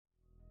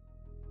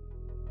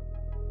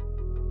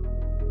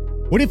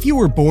What if you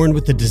were born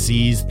with a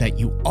disease that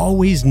you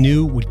always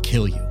knew would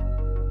kill you?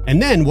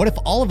 And then what if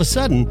all of a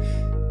sudden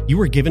you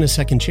were given a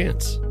second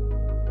chance?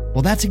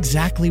 Well, that's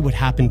exactly what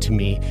happened to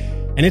me.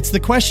 And it's the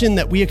question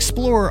that we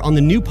explore on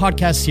the new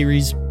podcast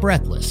series,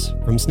 Breathless,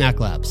 from Snack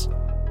Labs.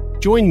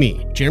 Join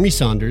me, Jeremy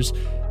Saunders,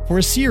 for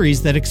a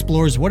series that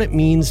explores what it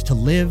means to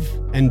live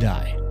and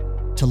die,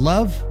 to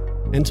love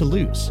and to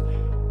lose,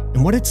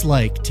 and what it's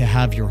like to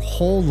have your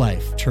whole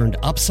life turned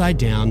upside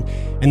down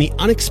and the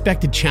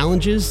unexpected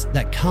challenges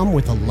that come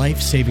with a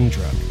life-saving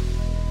drug.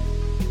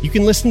 You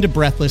can listen to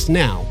Breathless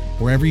now,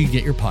 wherever you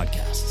get your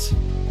podcasts.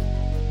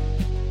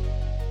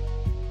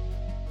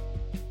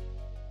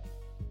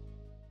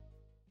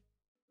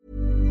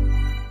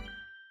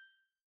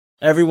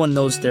 Everyone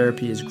knows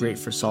therapy is great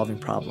for solving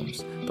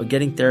problems, but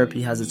getting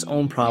therapy has its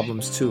own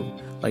problems too,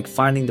 like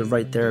finding the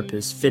right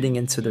therapist, fitting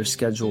into their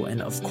schedule,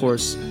 and of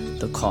course,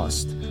 the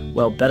cost.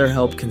 Well,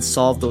 BetterHelp can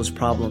solve those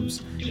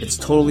problems. It's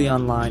totally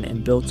online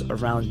and built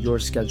around your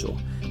schedule.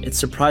 It's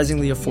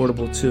surprisingly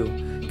affordable too.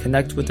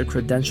 Connect with a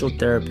credentialed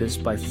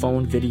therapist by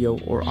phone, video,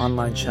 or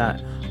online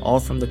chat, all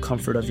from the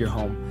comfort of your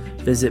home.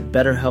 Visit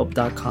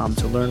BetterHelp.com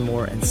to learn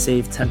more and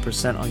save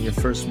 10% on your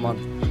first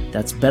month.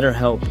 That's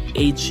BetterHelp,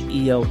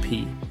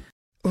 H-E-L-P.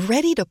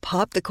 Ready to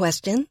pop the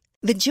question?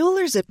 The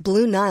jewelers at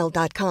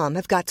BlueNile.com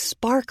have got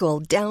sparkle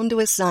down to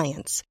a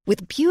science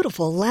with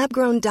beautiful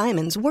lab-grown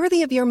diamonds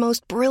worthy of your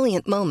most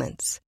brilliant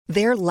moments.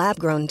 Their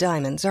lab-grown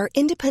diamonds are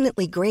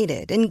independently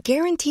graded and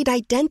guaranteed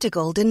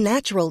identical to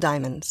natural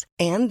diamonds,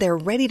 and they're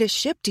ready to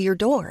ship to your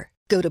door.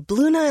 Go to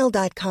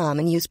BlueNile.com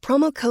and use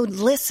promo code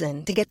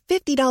LISTEN to get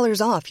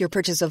 $50 off your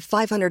purchase of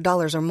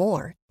 $500 or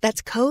more.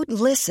 That's code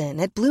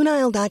LISTEN at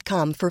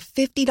BlueNile.com for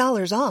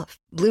 $50 off.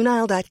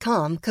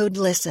 BlueNile.com, code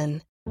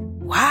LISTEN.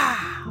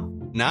 Wow.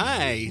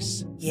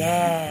 Nice.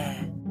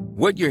 Yeah.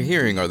 What you're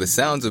hearing are the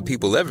sounds of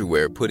people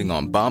everywhere putting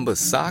on Bombas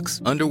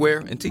socks, underwear,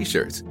 and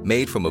T-shirts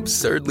made from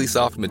absurdly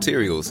soft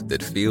materials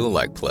that feel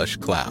like plush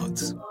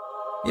clouds.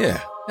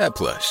 Yeah, that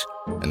plush.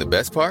 And the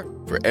best part?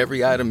 For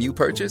every item you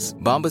purchase,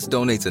 Bombas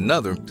donates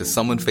another to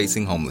someone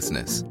facing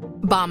homelessness.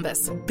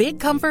 Bombas. Big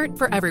comfort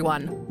for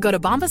everyone. Go to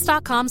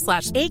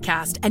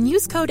bombas.com/ACAST and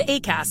use code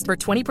ACAST for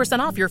 20%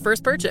 off your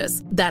first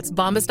purchase. That's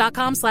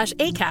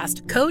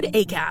bombas.com/ACAST. Code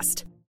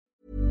ACAST.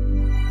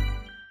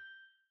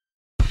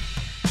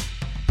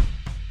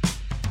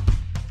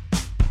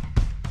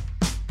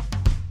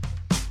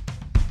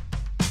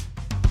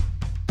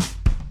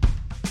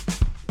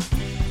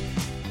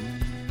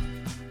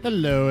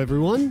 Hello,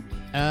 everyone.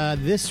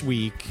 This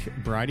week,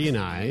 Bridie and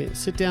I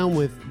sit down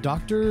with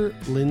Dr.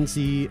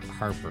 Lindsay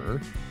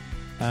Harper,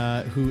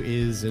 who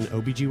is an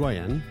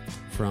OBGYN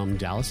from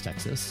Dallas,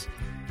 Texas.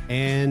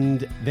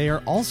 And they are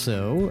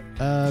also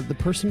the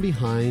person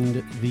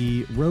behind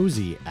the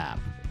Rosy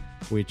app,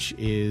 which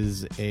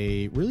is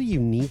a really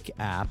unique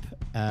app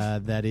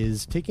that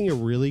is taking a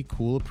really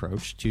cool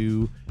approach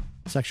to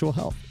sexual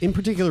health, in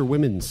particular,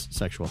 women's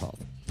sexual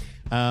health.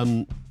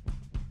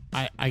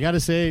 I got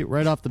to say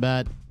right off the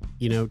bat,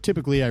 you know,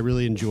 typically I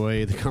really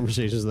enjoy the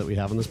conversations that we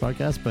have on this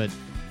podcast, but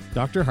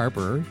Dr.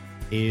 Harper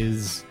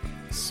is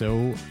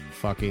so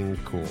fucking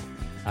cool.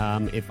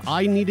 If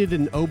I needed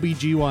an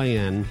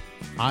OBGYN,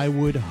 I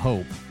would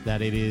hope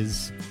that it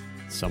is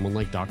someone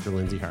like Dr.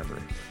 Lindsay Harper.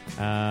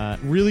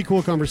 Really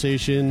cool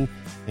conversation,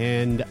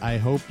 and I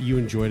hope you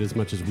enjoyed as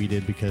much as we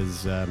did,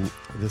 because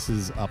this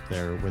is up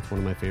there with one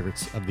of my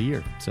favorites of the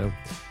year. So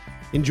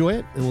enjoy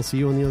it, and we'll see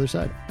you on the other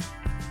side.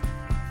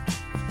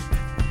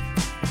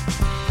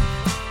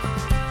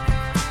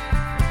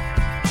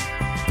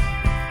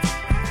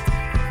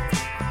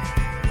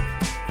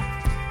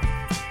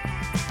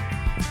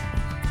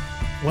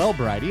 Well,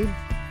 Bridie,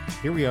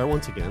 here we are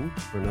once again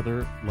for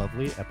another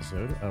lovely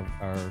episode of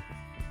our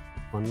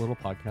fun little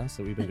podcast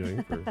that we've been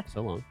doing for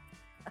so long.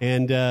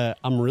 And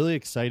I'm really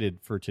excited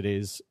for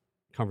today's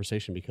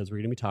conversation, because we're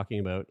going to be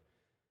talking about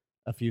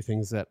a few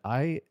things that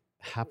I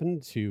happen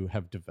to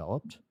have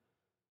developed.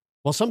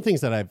 Well, some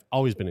things that I've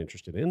always been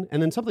interested in,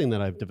 and then something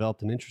that I've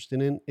developed an interest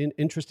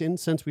in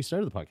since we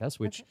started the podcast,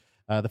 which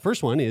the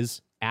first one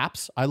is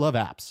apps. I love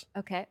apps.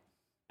 Okay.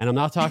 And I'm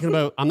not talking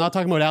about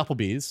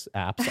Applebee's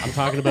apps. I'm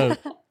talking about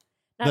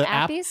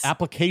the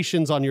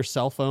applications on your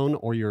cell phone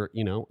or your,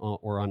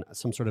 or on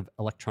some sort of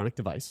electronic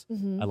device.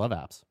 Mm-hmm. I love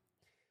apps.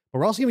 But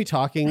we're also going to be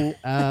talking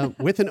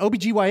with an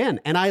OBGYN.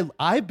 And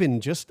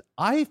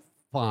I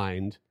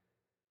find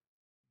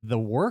the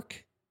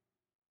work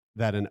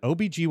that an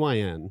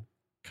OBGYN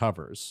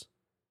covers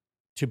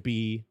to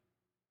be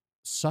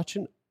such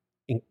an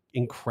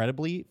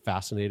incredibly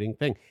fascinating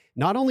thing.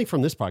 Not only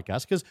from this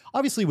podcast, because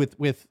obviously with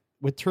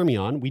Turn Me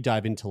On, we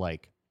dive into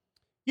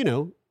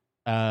vaginas.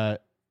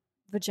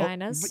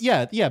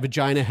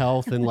 Vagina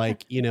health and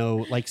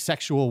like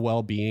sexual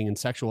well-being and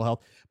sexual health.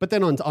 But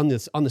then on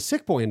the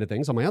sick boy end of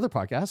things, on my other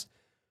podcast,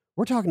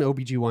 we're talking to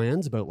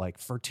OBGYNs about like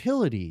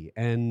fertility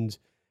and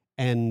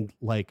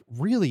like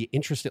really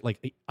interested,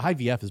 like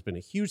IVF has been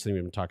a huge thing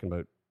we've been talking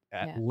about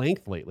at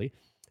length lately.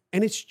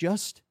 And it's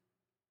just,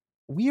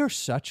 we are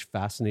such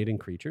fascinating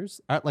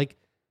creatures.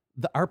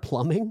 our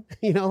plumbing,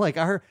 like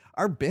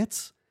our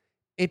bits,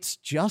 it's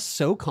just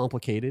so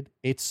complicated.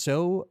 It's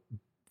so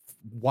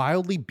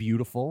wildly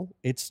beautiful.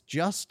 It's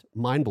just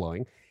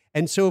mind-blowing.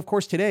 And so, of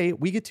course, today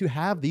we get to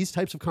have these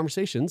types of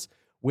conversations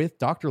with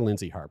Dr.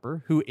 Lindsay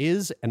Harper, who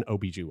is an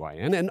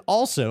OBGYN and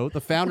also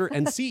the founder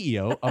and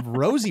CEO of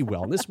Rosy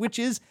Wellness, which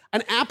is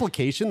an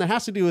application that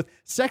has to do with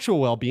sexual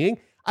well-being.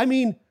 I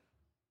mean,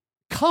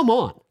 come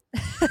on.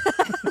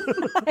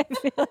 I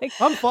feel like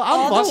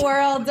all the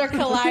worlds are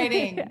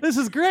colliding. This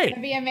is great.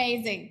 It'd be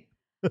amazing.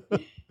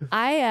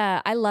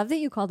 I love that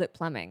you called it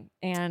plumbing,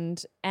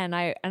 and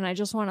I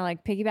just want to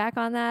like piggyback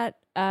on that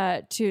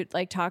to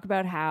like talk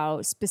about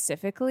how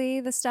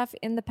specifically the stuff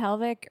in the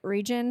pelvic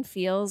region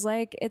feels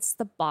like it's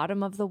the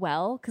bottom of the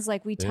well, because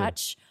like we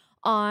touch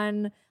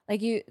on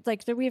we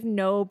have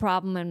no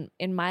problem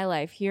in my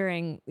life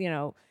hearing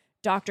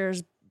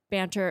doctors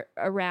banter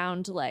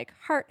around like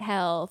heart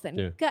health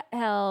and gut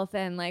health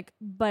and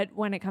but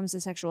when it comes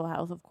to sexual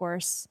health, of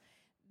course,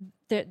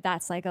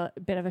 that's like a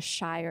bit of a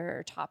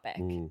shyer topic.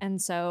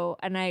 And so,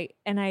 and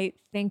I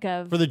think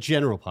of for the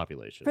general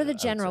population,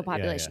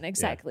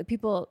 exactly.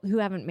 People who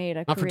haven't made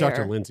a not career. For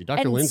Dr. Lindsay.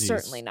 Dr. Lindsay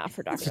certainly not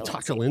for Dr. Lindsay.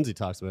 Dr. Lindsay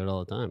talks about it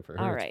all the time. For her,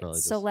 all right,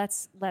 so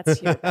let's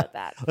hear about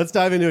that. Let's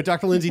dive into it.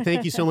 Dr. Lindsay,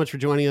 thank you so much for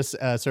joining us.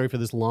 Sorry for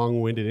this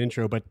long-winded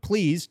intro, but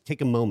please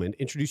take a moment,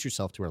 introduce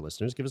yourself to our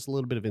listeners, give us a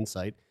little bit of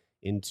insight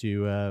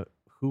into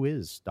who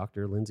is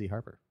Dr. Lindsay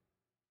Harper.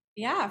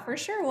 Yeah, for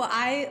sure. Well,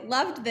 I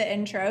loved the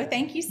intro.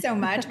 Thank you so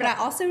much. But I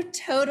also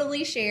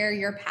totally share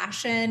your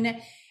passion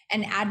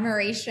and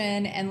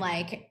admiration. And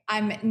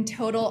I'm in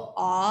total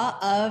awe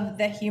of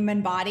the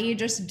human body,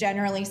 just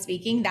generally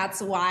speaking.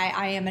 That's why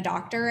I am a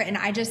doctor. And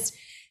I just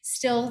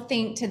still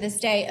think to this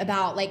day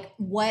about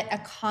what a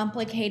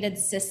complicated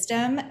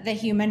system the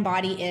human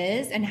body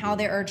is and how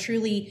there are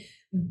truly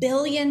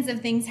billions of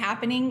things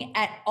happening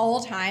at all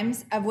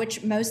times, of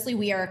which mostly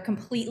we are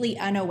completely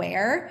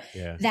unaware,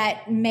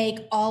 that make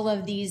all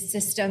of these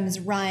systems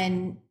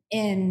run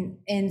in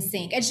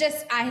sync. It's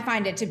just, I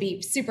find it to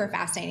be super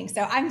fascinating.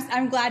 So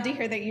I'm glad to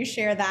hear that you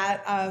share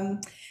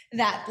that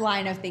that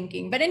line of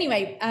thinking. But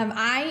anyway,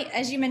 I,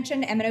 as you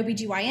mentioned, am an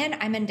OBGYN.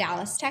 I'm in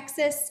Dallas,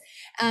 Texas.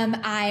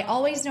 I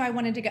always knew I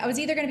wanted to go. I was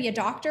either going to be a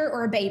doctor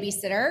or a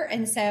babysitter.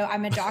 And so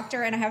I'm a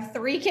doctor and I have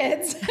 3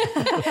 kids.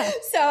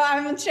 So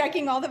I'm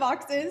checking all the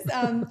boxes.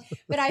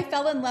 But I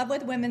fell in love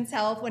with women's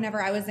health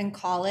whenever I was in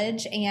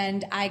college,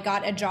 and I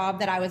got a job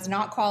that I was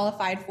not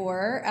qualified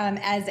for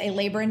as a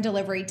labor and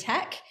delivery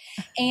tech.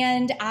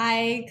 And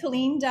I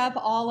cleaned up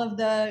all of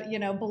the,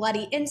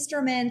 bloody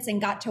instruments and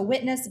got to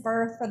witness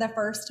birth for the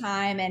first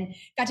time and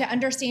got to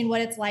understand what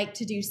it's like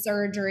to do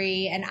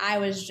surgery. And I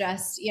was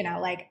just,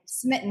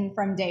 smitten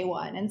from day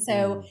one. And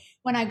so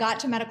when I got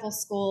to medical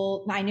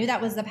school, I knew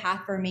that was the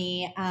path for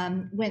me.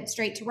 Went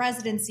straight to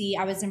residency.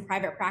 I was in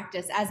private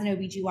practice as an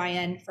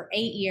OBGYN for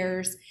 8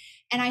 years.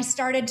 And I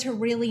started to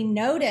really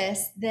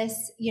notice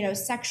this,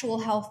 sexual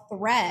health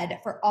thread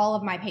for all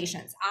of my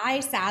patients. I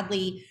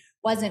sadly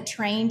wasn't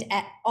trained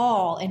at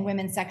all in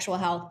women's sexual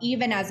health,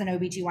 even as an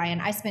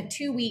OBGYN. I spent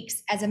 2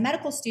 weeks as a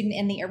medical student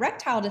in the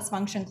erectile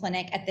dysfunction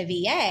clinic at the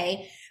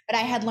VA, but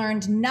I had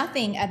learned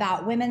nothing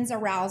about women's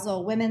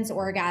arousal, women's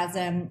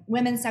orgasm,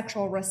 women's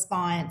sexual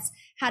response,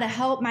 how to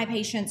help my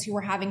patients who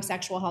were having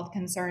sexual health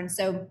concerns.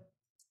 So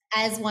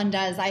as one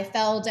does, I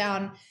fell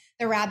down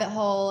the rabbit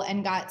hole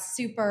and got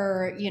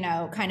super,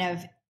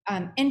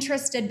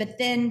 interested, but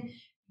then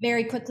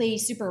very quickly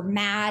super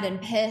mad and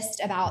pissed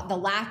about the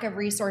lack of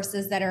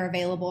resources that are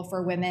available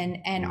for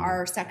women and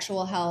our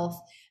sexual health,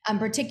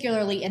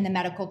 particularly in the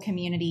medical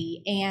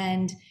community.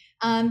 And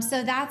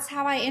so that's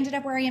how I ended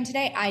up where I am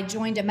today. I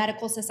joined a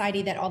medical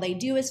society that all they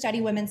do is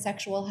study women's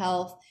sexual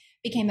health,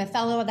 became a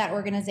fellow of that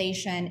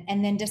organization,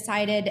 and then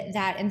decided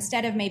that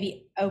instead of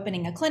maybe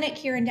opening a clinic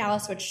here in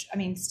Dallas, which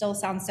still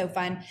sounds so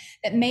fun,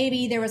 that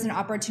maybe there was an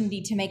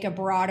opportunity to make a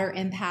broader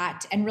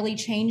impact and really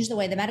change the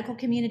way the medical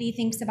community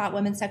thinks about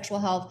women's sexual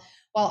health,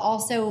 while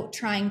also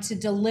trying to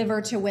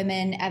deliver to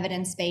women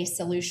evidence-based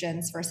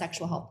solutions for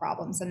sexual health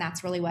problems. And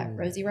that's really what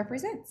Rosy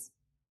represents.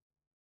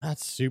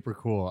 That's super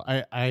cool.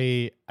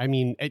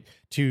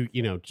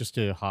 Just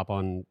to hop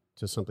on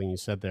to something you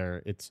said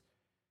there, it's,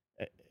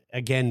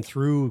 again,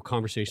 through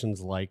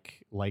conversations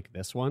like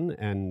this one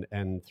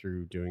and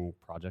through doing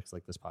projects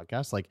like this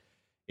podcast,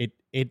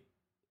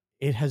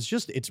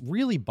 it's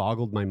really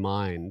boggled my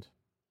mind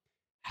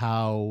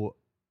how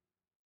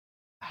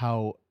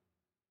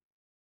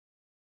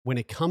when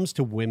it comes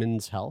to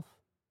women's health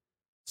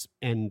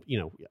and,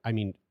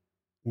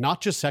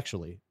 not just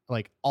sexually,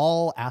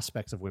 all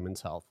aspects of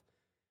women's health,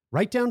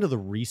 right down to the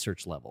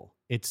research level,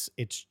 it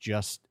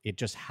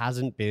just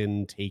hasn't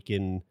been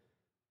taken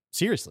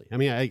seriously.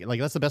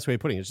 That's the best way of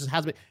putting it. It just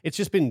hasn't been, it's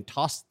just been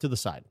tossed to the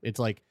side. It's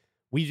like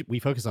we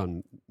focus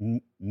on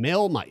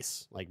male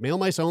mice, male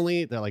mice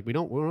only. They're we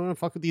don't want to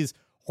fuck with these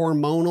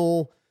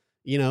hormonal,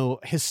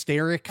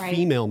 hysteric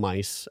female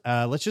mice.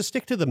 Let's just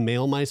stick to the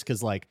male mice,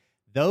 because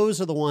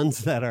those are the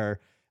ones that are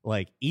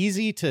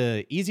easy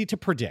to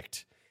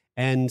predict.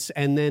 And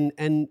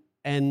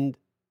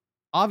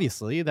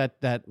obviously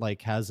that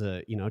like has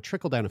a, you know,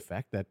 trickle down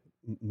effect that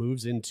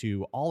moves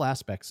into all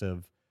aspects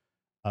of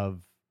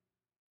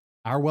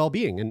our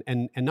well-being,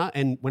 and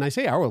when I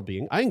say our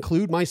well-being, I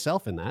include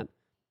myself in that,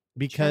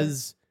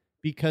 because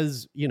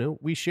you know,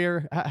 we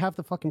share half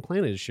the fucking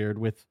planet is shared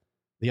with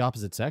the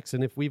opposite sex,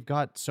 and if we've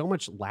got so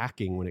much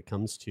lacking when it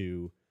comes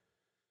to,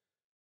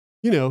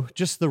 you know,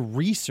 just the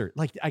research,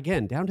 like,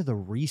 again, down to the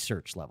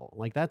research level,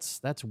 like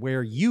that's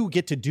where you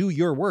get to do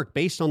your work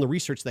based on the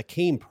research that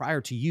came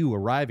prior to you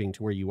arriving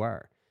to where you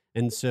are.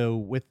 And so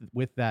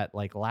with that,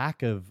 like,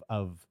 lack of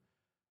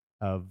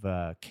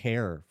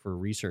care for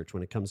research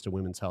when it comes to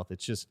women's health,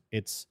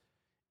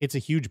 it's a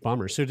huge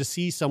bummer. So to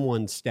see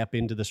someone step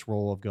into this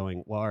role of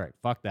going, well, all right,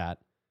 fuck that,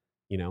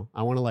 you know,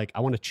 I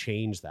want to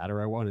change that,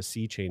 or I want to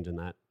see change in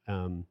that.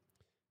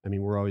 I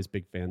mean, we're always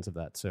big fans of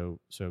that. So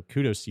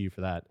kudos to you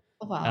for that.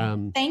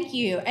 Well, thank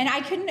you. And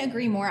I couldn't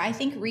agree more. I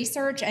think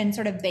research and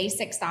sort of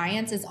basic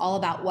science is all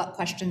about what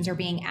questions are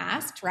being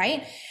asked,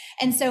 right?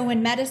 And so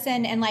when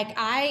medicine, and like,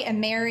 I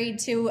am married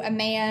to a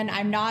man,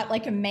 I'm not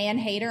like a man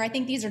hater. I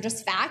think these are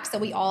just facts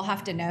that we all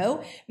have to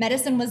know.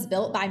 Medicine was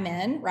built by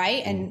men,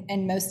 right?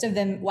 And most of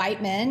them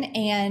white men.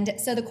 And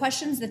so the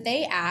questions that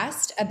they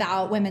asked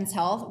about women's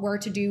health were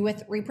to do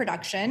with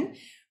reproduction,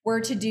 were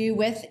to do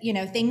with, you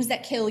know, things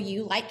that kill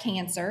you, like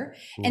cancer.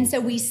 And so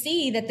we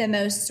see that the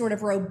most sort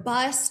of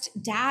robust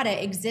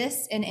data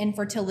exists in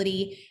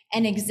infertility,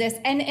 and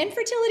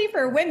infertility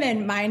for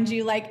women, mind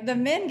you. Like, the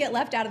men get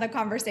left out of the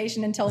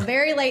conversation until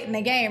very late in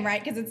the game,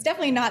 right? Because it's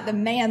definitely not the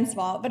man's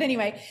fault. But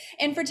anyway,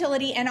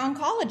 infertility and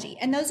oncology.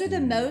 And those are the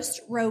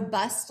most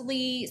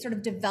robustly sort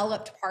of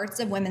developed parts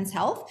of women's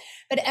health.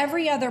 But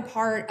every other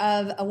part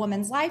of a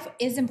woman's life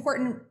is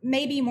important,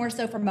 maybe more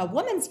so from a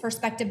woman's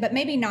perspective, but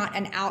maybe not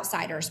an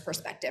outsider's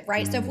perspective,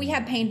 right? So if we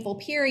have painful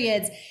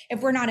periods, if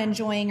we're not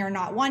enjoying or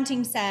not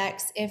wanting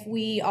sex, if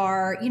we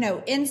are, you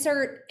know,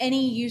 insert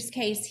any use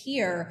case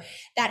here,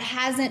 that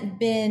hasn't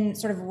been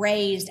sort of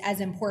raised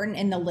as important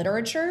in the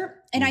literature.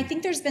 And I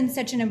think there's been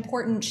such an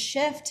important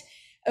shift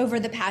over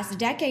the past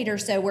decade or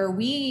so, where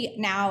we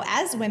now,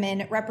 as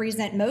women,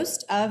 represent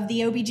most of the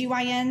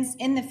OBGYNs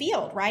in the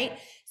field, right?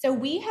 So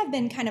we have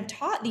been kind of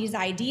taught these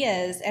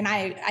ideas, and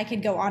I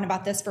could go on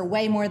about this for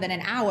way more than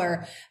an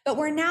hour, but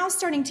we're now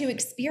starting to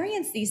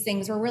experience these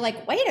things where we're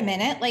like, wait a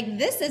minute, like,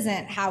 this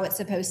isn't how it's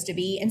supposed to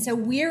be. And so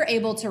we're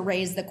able to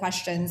raise the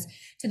questions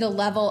to the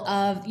level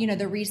of, you know,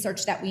 the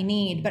research that we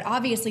need. But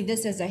obviously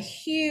this is a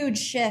huge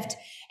shift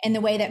in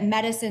the way that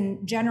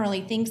medicine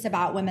generally thinks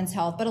about women's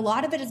health. But a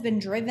lot of it has been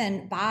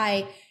driven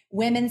by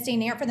women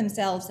standing up for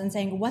themselves and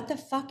saying, what the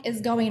fuck is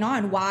going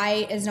on?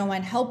 Why is no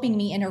one helping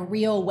me in a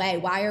real way?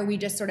 Why are we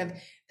just sort of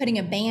putting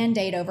a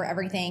Band-Aid over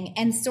everything?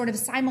 And sort of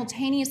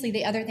simultaneously,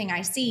 the other thing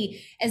I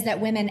see is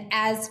that women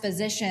as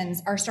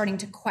physicians are starting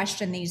to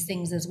question these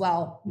things as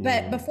well.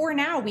 But before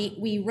now,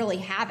 we really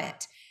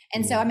haven't.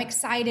 And so I'm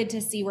excited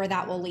to see where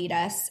that will lead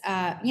us,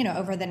 you know,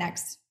 over the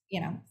next, you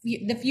know,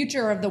 the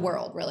future of the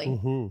world, really.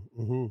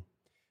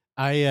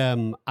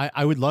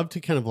 I would love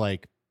to kind of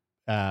like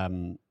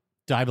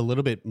dive a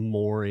little bit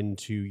more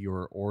into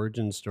your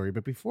origin story,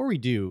 but before we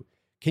do,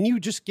 can you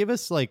just give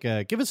us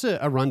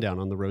a rundown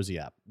on the Rosy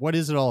app? What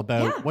is it all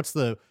about? Yeah.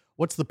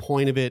 What's the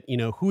point of it? You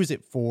know, who is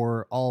it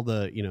for? All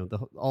the, you know,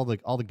 all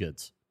the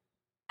goods.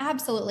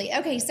 Absolutely.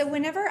 Okay. So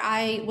whenever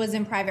I was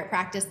in private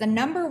practice, the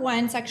number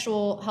one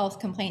sexual health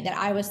complaint that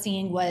I was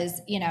seeing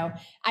was, you know,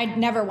 I'd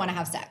never want to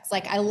have sex.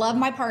 Like, I love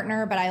my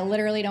partner, but I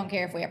literally don't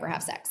care if we ever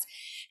have sex.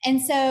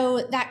 And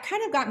so that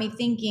kind of got me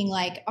thinking,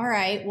 like, all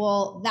right,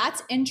 well,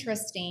 that's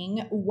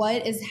interesting.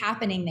 What is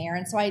happening there?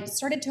 And so I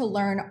started to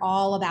learn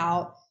all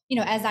about, you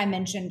know, as I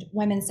mentioned,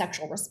 women's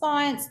sexual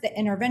response, the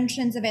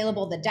interventions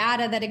available, the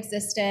data that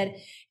existed.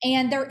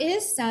 And there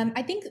is some,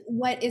 I think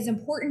what is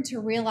important to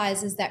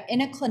realize is that in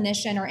a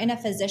clinician or in a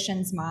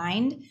physician's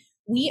mind,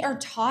 we are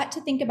taught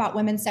to think about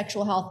women's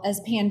sexual health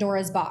as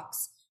Pandora's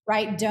box.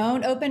 Right?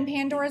 Don't open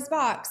Pandora's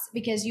box,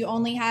 because you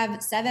only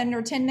have 7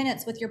 or 10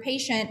 minutes with your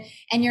patient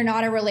and you're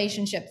not a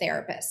relationship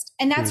therapist.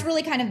 And that's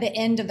really kind of the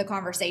end of the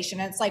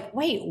conversation. And it's like,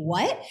 wait,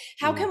 what?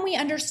 How can we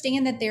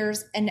understand that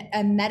there's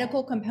a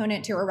medical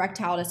component to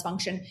erectile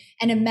dysfunction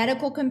and a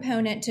medical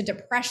component to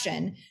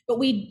depression, but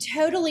we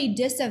totally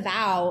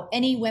disavow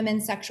any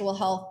women's sexual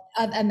health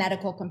of a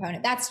medical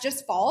component? That's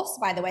just false,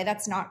 by the way.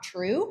 That's not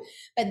true,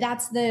 but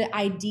that's the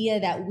idea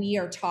that we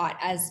are taught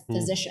as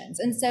physicians.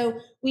 And so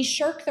we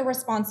shirk the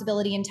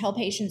responsibility and tell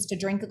patients to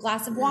drink a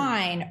glass of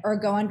wine or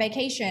go on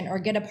vacation or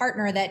get a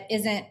partner that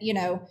isn't, you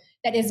know,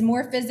 that is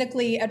more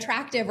physically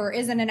attractive or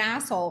isn't an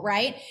asshole,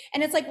 right?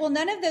 And it's like, well,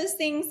 none of those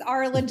things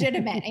are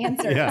legitimate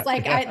answers.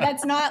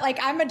 That's not like,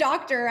 I'm a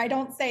doctor. I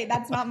don't say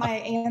that's not my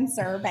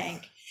answer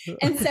bank.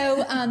 And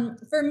so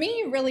for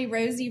me, really,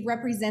 Rosy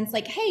represents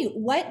like, hey,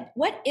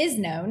 what is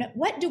known?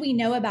 What do we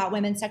know about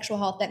women's sexual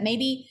health that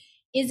maybe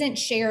isn't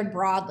shared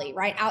broadly,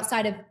 right?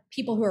 Outside of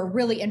people who are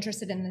really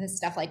interested in this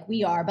stuff like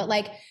we are, but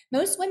like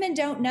most women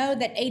don't know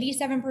that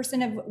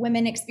 87% of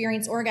women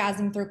experience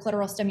orgasm through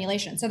clitoral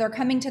stimulation. So they're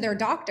coming to their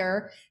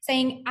doctor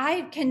saying,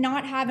 I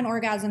cannot have an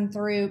orgasm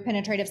through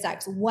penetrative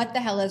sex. What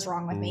the hell is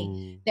wrong with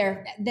me?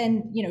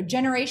 Then,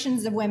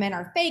 generations of women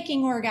are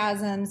faking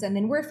orgasms, and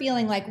then we're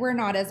feeling like we're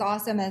not as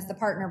awesome as the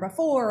partner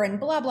before, and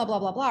blah, blah, blah,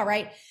 blah, blah,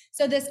 right?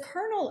 So this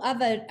kernel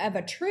of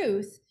a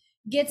truth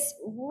gets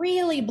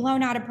really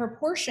blown out of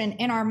proportion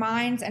in our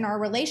minds and our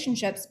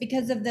relationships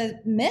because of the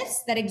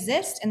myths that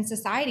exist in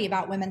society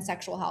about women's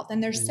sexual health.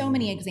 And there's so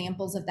many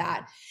examples of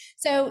that.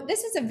 So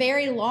this is a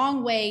very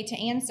long way to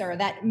answer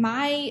that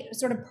my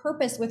sort of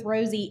purpose with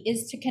Rosy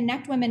is to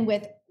connect women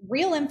with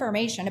real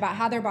information about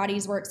how their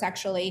bodies work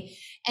sexually,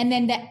 and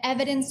then the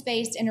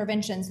evidence-based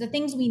interventions, the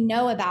things we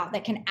know about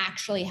that can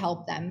actually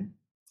help them.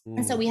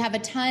 And so we have a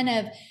ton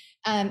of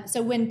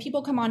so when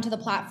people come onto the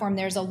platform,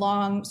 there's a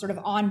long sort of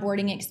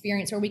onboarding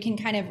experience where we can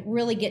kind of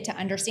really get to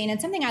understand.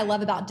 And something I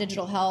love about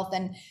digital health,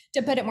 and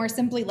to put it more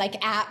simply, like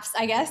apps,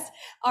 I guess,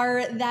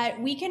 are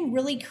that we can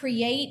really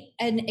create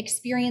an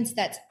experience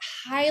that's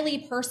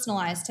highly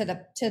personalized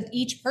to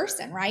each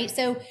person, right?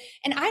 So,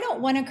 and I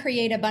don't want to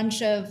create a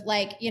bunch of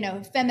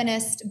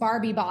feminist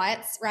Barbie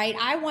bots, right?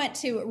 I want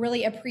to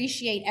really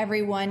appreciate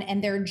everyone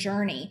and their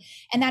journey.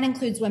 And that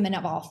includes women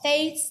of all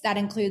faiths, that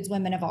includes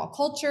women of all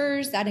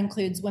cultures, that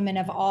includes women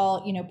of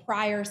all,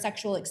 prior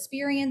sexual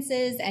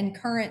experiences and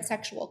current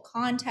sexual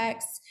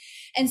contexts.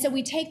 And so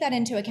we take that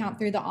into account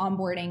through the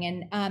onboarding,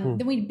 and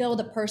then we build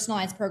a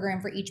personalized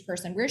program for each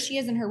person, where she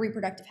is in her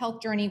reproductive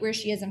health journey, where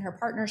she is in her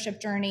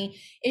partnership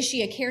journey. Is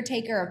she a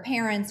caretaker of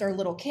parents or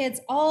little kids?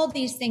 All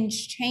these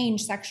things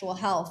change sexual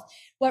health.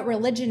 What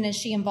religion is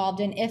she involved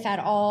in, if at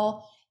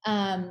all?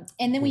 And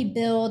then we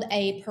build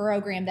a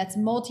program that's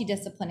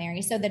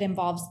multidisciplinary. So that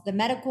involves the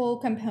medical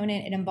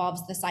component, it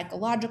involves the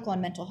psychological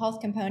and mental health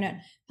component,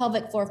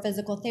 pelvic floor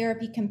physical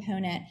therapy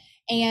component,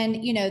 and,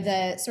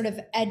 the sort of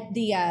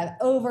the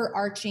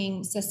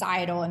overarching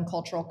societal and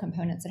cultural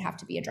components that have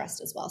to be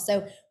addressed as well.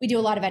 So we do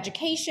a lot of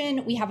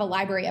education. We have a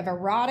library of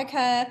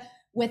erotica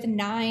with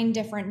 9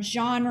 different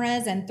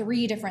genres and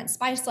 3 different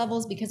spice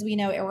levels, because we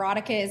know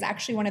erotica is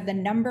actually one of the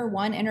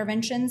 --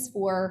 interventions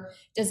for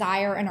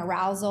desire and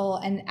arousal,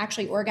 and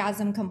actually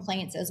orgasm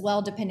complaints as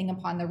well, depending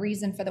upon the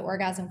reason for the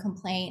orgasm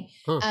complaint.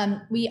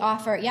 We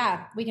offer,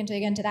 we can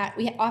dig into that.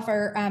 We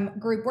offer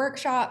group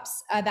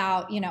workshops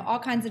about, all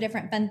kinds of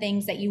different fun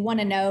things that you want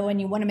to know and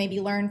you want to maybe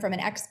learn from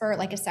an expert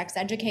like a sex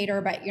educator,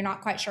 but you're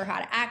not quite sure how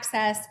to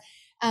access.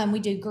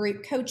 We do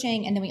group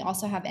coaching, and then we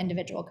also have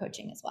individual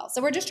coaching as well.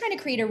 So we're just trying to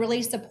create a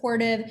really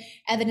supportive,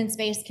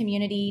 evidence-based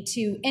community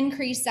to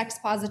increase sex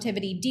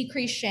positivity,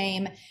 decrease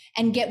shame,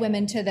 and get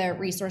women to the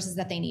resources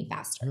that they need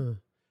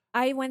faster.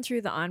 I went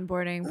through the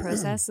onboarding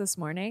process this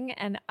morning,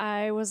 and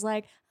I was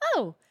like,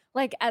 oh,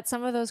 like at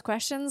some of those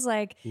questions,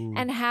 like,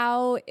 and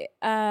how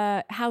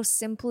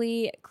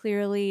simply,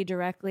 clearly,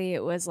 directly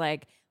it was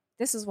like,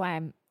 this is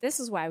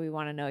why we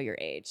want to know your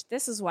age.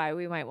 This is why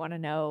we might want to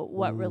know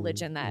what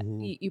religion that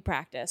you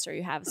practice or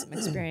you have some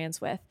experience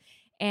with.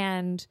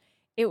 And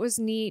it was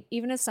neat,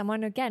 even as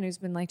someone, again, who's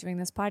been like doing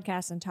this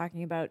podcast and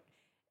talking about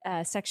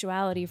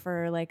sexuality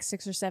for like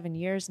 6 or 7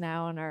 years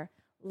now, on our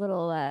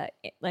little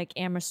like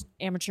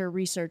amateur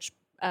research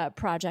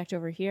project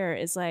over here,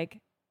 is like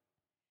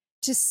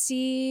to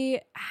see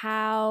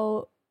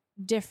how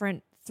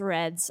different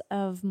threads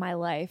of my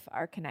life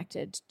are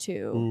connected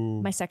to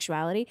my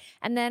sexuality.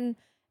 And then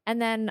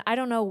I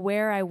don't know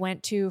where I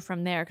went to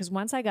from there, because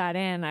once I got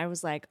in, I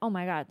was like, oh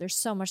my God, there's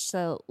so much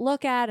to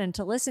look at and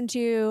to listen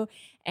to.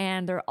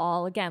 And they're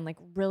all, again, like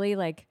really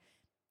like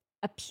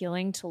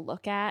appealing to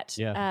look at.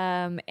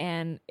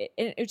 And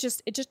it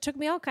just took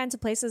me all kinds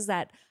of places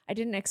that I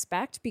didn't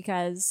expect,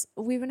 because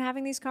we've been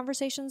having these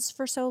conversations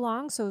for so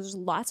long. So there's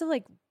lots of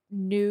like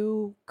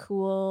new,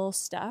 cool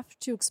stuff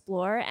to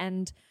explore.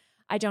 And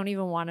I don't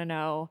even want to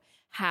know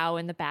how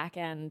in the back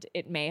end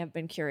it may have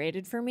been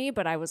curated for me,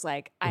 but I was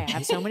like, I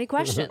have so many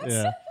questions.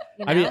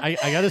 I mean, I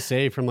gotta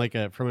say, from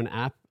an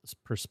app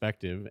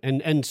perspective,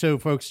 and so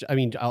folks, I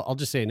mean, I'll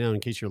just say it now in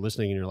case you're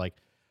listening and you're like,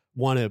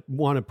 want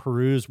to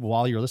peruse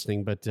while you're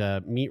listening, but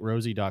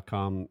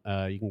meetrosy.com,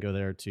 you can go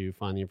there to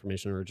find the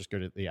information, or just go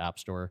to the App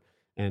Store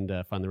and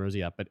find the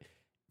Rosy app. But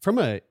from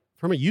a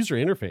user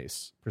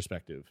interface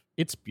perspective,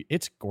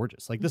 it's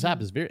gorgeous. Like, this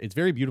app is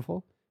very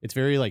beautiful. It's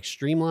very like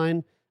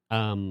streamlined.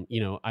 I've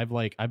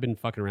been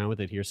fucking around with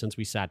it here since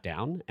we sat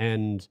down,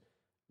 and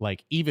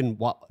like even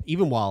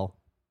while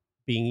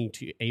being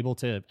able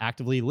to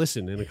actively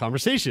listen in a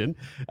conversation,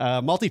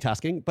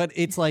 multitasking. But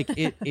it's like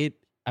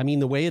I mean,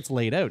 the way it's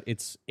laid out,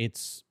 it's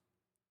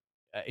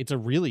a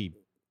really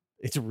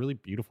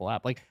beautiful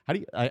app. Like, how do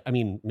you? I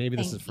mean, maybe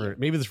this is for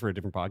a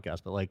different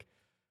podcast, but like,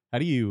 how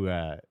do you?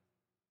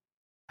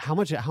 How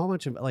much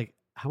of like,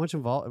 How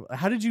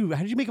did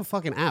you make a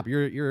fucking app?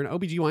 You're an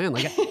OBGYN.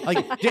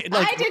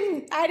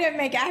 I didn't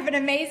make it. I have an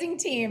amazing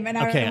team and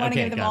I want to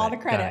give them all the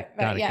credit.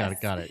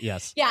 Got it.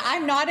 Yes. Yeah.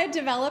 I'm not a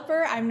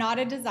developer. I'm not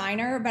a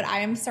designer, but I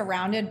am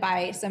surrounded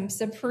by some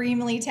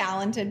supremely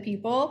talented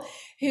people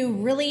who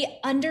really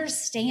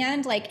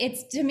understand. Like,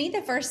 it's, to me,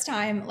 the first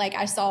time, like,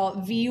 I saw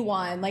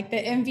V1, like the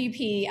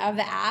MVP of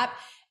the app.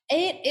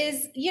 It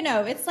is,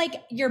 it's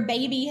like your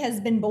baby has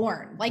been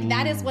born. Like,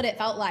 that is what it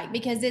felt like,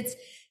 because it's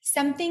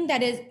something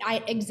that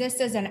exists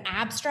as an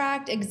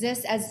abstract,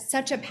 exists as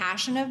such a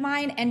passion of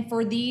mine. And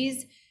for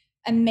these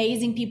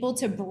amazing people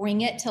to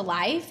bring it to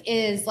life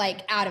is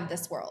like out of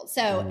this world.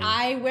 So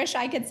I wish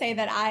I could say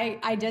that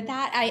I did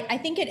that. I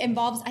think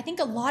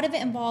a lot of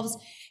it involves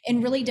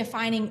in really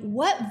defining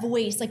what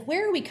voice, like,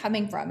 where are we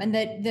coming from? And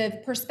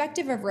the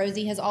perspective of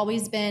Rosy has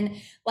always been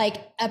like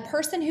a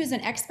person who's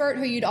an expert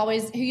who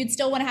you'd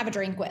still want to have a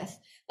drink with.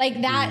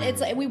 Like that,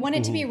 it's like, we want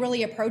it to be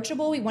really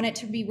approachable. We want it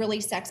to be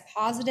really sex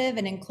positive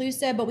and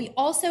inclusive, but we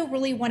also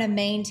really want to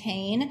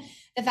maintain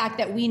the fact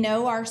that we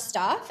know our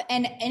stuff,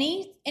 and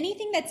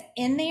anything that's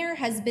in there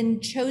has been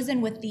chosen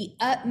with the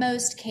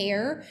utmost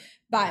care,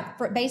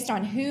 based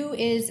on who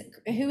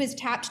is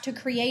tapped to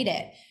create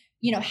it.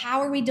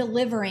 How are we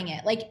delivering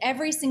it? Like,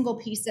 every single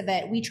piece of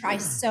it, we try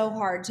so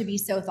hard to be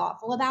so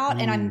thoughtful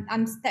about. And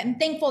I'm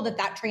thankful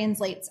that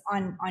translates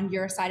on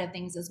your side of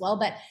things as well.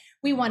 But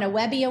we won a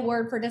Webby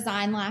Award for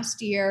design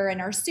last year and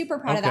are super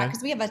proud of that,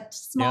 because we have a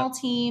small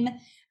team,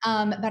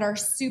 but are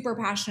super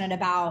passionate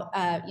about,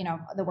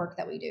 the work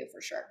that we do, for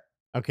sure.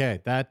 Okay.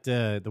 That,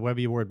 the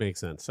Webby Award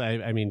makes sense.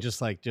 I mean,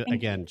 just like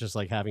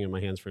having it in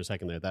my hands for a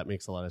second there, that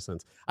makes a lot of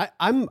sense.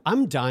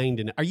 I'm dying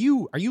to know, are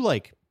you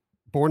like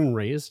born and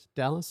raised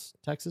Dallas,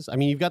 Texas? I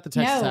mean, you've got the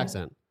Texas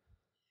accent.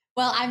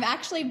 Well, I'm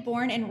actually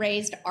born and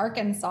raised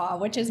Arkansas,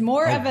 which is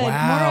more of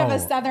a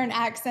Southern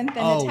accent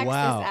than a Texas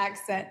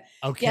accent.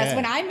 Okay. Yes.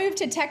 When I moved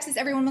to Texas,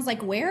 everyone was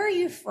like, "Where are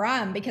you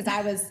from?" Because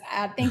I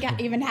think I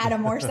even had a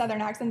more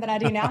Southern accent than I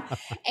do now.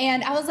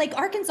 And I was like,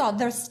 "Arkansas,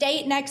 the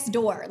state next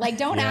door. Like,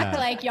 don't act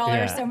like y'all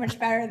are so much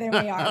better than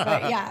we are."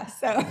 But yeah,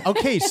 so.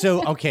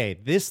 Okay.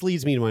 This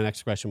leads me to my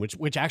next question,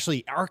 which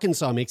actually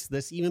Arkansas makes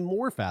this even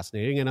more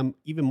fascinating, and I'm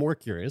even more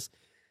curious.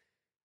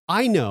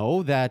 I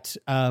know that,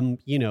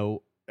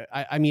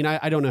 I mean,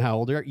 I don't know how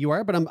old you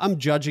are, but I'm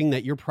judging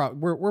that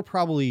we're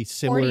probably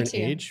similar 42.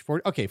 in age.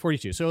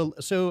 42. So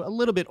a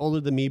little bit older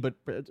than me, but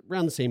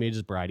around the same age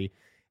as Bridie.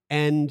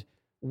 And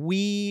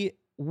we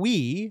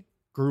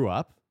grew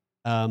up.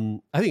 I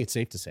think it's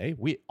safe to say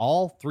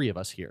all three of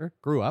us here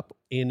grew up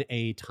in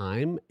a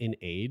time and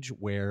age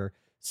where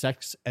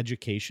sex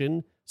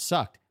education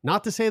sucked.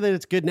 Not to say that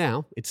it's good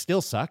now; it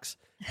still sucks.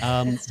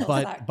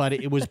 But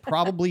it was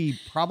probably.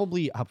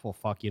 Well,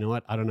 fuck. You know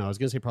what? I don't know. I was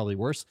gonna say probably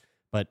worse.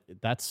 But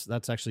that's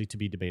actually to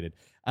be debated.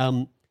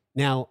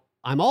 Now,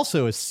 I'm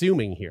also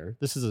assuming here,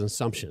 this is an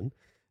assumption,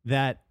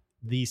 that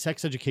the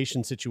sex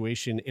education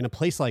situation in a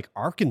place like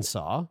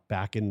Arkansas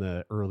back in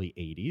the early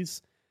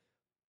 80s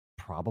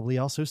probably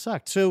also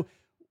sucked. So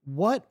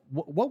what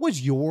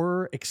was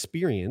your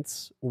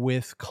experience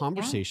with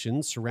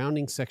conversations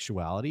surrounding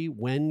sexuality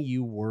when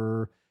you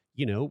were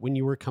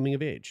coming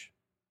of age?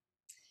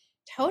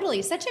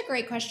 Totally. Such a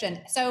great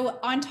question. So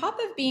on top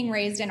of being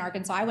raised in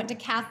Arkansas, I went to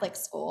Catholic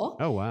school.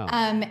 Oh, wow.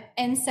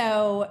 And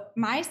so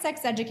my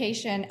sex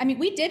education, I mean,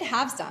 we did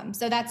have some,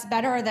 so that's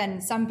better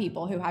than some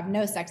people who have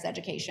no sex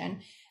education.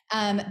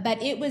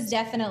 But it was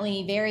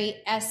definitely very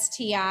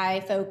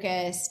STI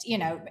focused,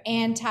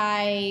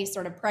 anti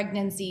sort of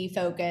pregnancy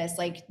focused,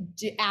 like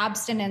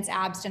abstinence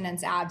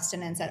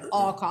at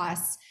all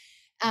costs.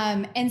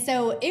 And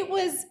so it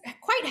was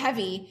quite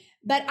heavy.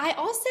 But I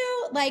also,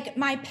 like,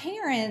 my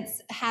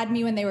parents had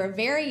me when they were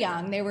very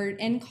young. They were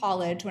in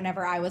college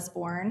whenever I was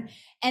born.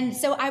 And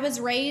so I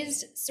was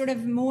raised sort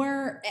of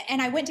more,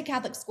 and I went to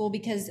Catholic school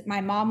because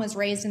my mom was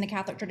raised in the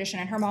Catholic tradition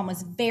and her mom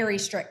was very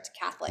strict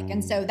Catholic.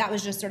 And so that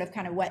was just sort of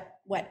kind of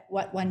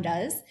what one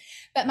does.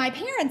 But my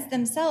parents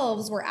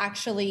themselves were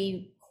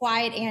actually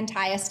quite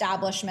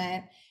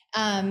anti-establishment.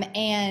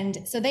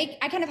 And so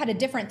I kind of had a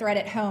different thread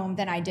at home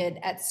than I did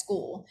at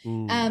school.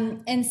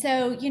 And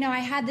so, I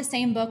had the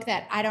same book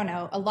that, I don't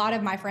know, a lot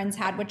of my friends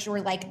had, which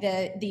were like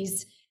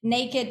these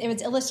naked, it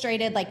was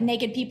illustrated like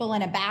naked people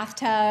in a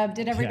bathtub.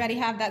 Did everybody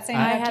have that same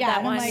book? I had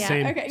that one. Like,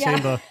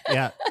 same book.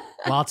 Yeah.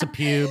 Lots of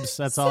pubes.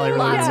 That's all I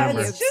really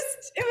remember.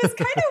 It was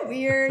kind of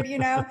weird,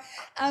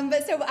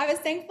 but so I was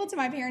thankful to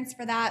my parents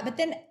for that. But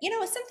then,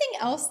 something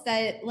else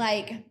that,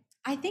 like,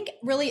 I think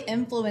really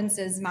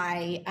influences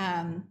my,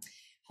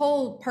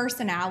 whole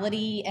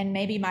personality and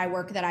maybe my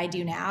work that I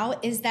do now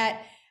is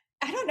that,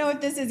 I don't know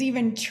if this is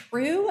even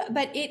true,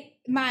 but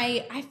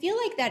I feel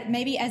like that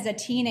maybe as a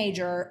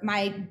teenager,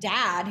 my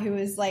dad, who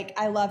is like,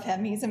 I love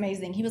him, he's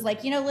amazing. He was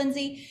like,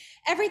 Lindsay,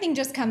 everything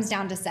just comes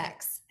down to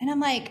sex. And I'm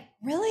like,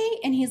 really?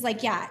 And he's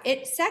like, yeah,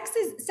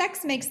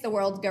 sex makes the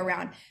world go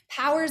round.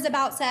 Power's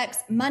about sex,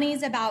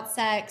 money's about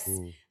sex,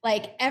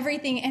 like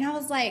everything. And I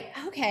was like,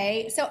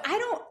 okay. So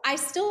I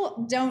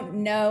still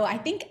don't know.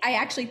 I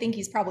actually think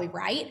he's probably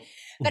right.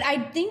 But I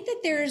think that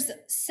there's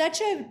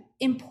such an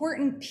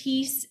important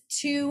piece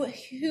to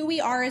who we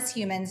are as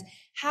humans,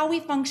 how we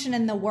function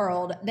in the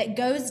world, that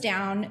goes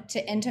down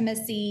to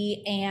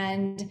intimacy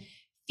and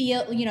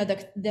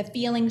the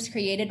feelings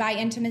created by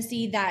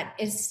intimacy that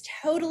is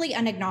totally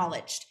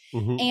unacknowledged.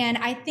 And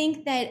I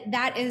think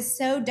that is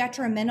so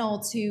detrimental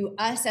to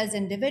us as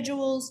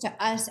individuals, to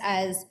us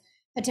as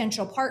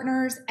potential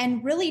partners,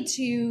 and really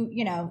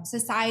to,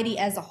 society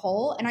as a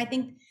whole. And I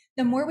think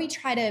the more we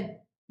try to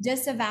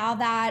disavow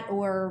that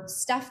or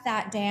stuff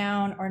that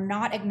down or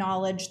not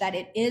acknowledge that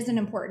it is an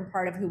important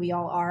part of who we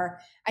all are,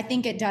 I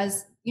think it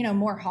does,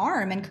 more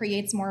harm and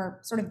creates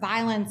more sort of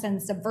violence and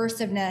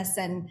subversiveness,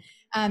 and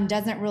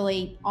doesn't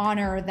really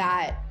honor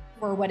that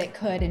for what it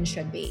could and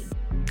should be.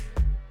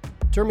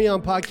 Turn Me On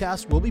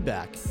podcast will be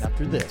back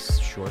after this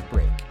short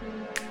break.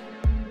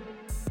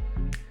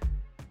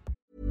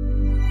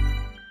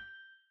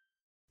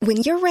 When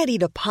you're ready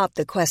to pop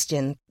the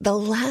question, the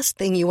last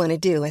thing you want to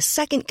do is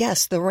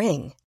second-guess the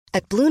ring.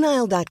 At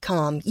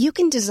BlueNile.com, you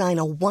can design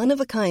a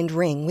one-of-a-kind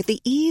ring with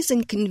the ease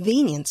and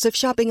convenience of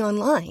shopping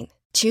online.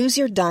 Choose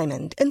your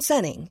diamond and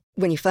setting.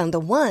 When you find the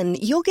one,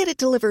 you'll get it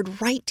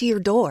delivered right to your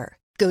door.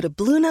 Go to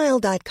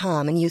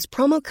BlueNile.com and use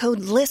promo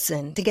code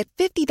LISTEN to get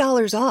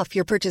 $50 off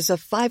your purchase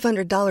of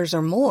 $500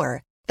 or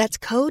more. That's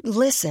code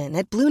LISTEN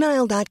at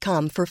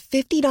BlueNile.com for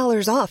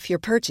 $50 off your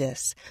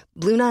purchase.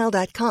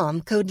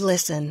 BlueNile.com, code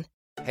LISTEN.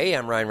 Hey,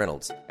 I'm Ryan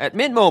Reynolds. At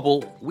Mint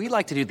Mobile, we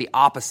like to do the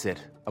opposite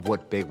of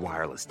what Big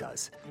Wireless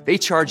does. They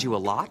charge you a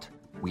lot,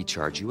 we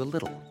charge you a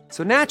little.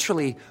 So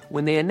naturally,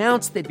 when they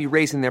announced they'd be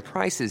raising their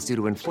prices due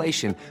to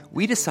inflation,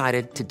 we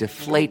decided to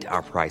deflate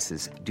our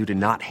prices due to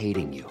not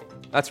hating you.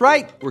 That's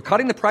right. We're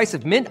cutting the price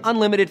of Mint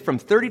Unlimited from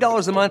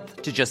 $30 a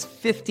month to just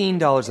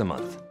 $15 a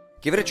month.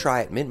 Give it a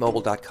try at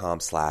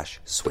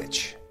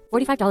mintmobile.com/switch.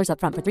 $45 up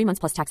front for 3 months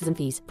plus taxes and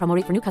fees. Promo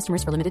rate for new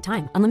customers for limited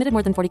time. Unlimited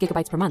more than 40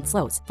 gigabytes per month.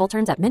 Slows full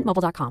terms at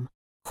mintmobile.com.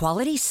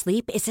 Quality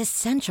sleep is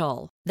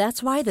essential.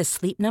 That's why the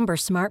Sleep Number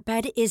Smart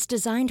Bed is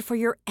designed for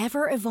your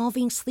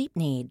ever-evolving sleep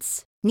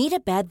needs. Need a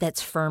bed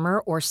that's firmer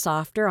or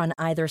softer on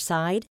either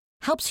side?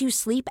 Helps you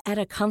sleep at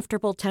a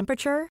comfortable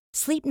temperature?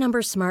 Sleep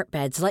Number Smart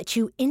Beds let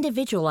you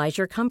individualize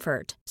your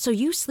comfort, so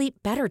you sleep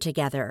better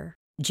together.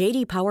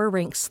 J.D. Power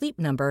ranks Sleep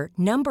Number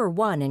number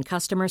 1 in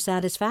customer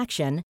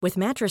satisfaction with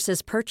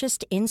mattresses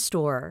purchased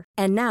in-store.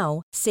 And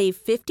now, save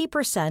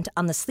 50%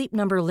 on the Sleep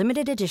Number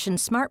Limited Edition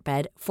Smart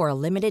Bed for a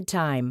limited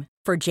time.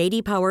 For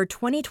J.D. Power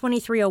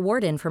 2023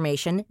 award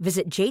information,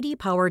 visit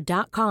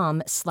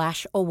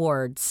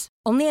jdpower.com/awards.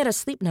 Only at a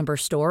Sleep Number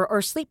store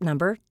or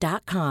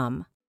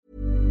sleepnumber.com.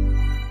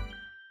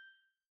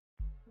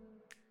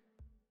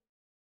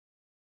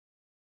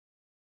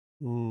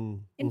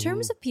 In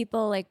terms of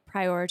people like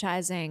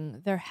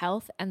prioritizing their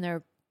health and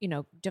their,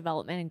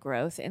 development and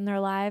growth in their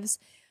lives,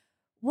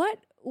 what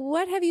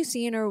have you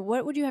seen, or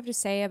what would you have to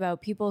say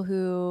about people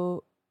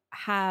who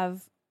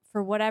have,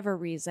 for whatever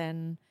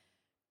reason,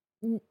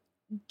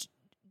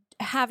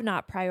 have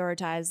not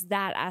prioritized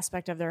that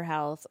aspect of their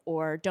health,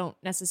 or don't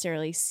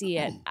necessarily see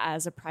it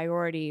as a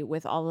priority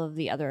with all of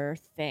the other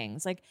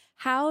things? Like,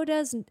 how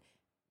does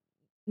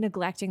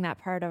neglecting that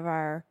part of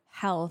our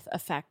health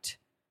affect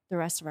the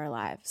rest of our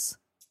lives?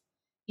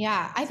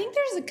 Yeah, I think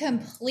there's a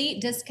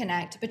complete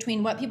disconnect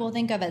between what people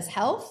think of as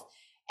health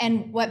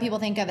and what people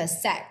think of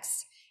as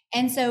sex.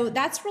 And so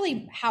that's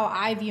really how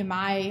I view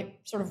my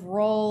sort of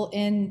role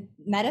in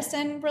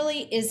medicine,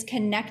 really, is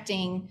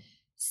connecting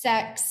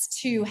sex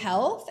to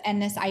health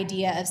and this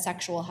idea of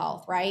sexual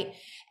health, right?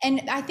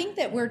 And I think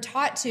that we're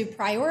taught to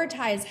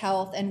prioritize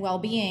health and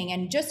well-being.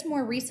 And just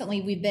more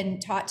recently, we've been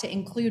taught to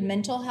include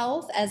mental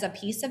health as a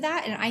piece of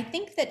that. And I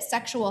think that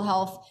sexual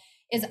health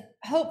is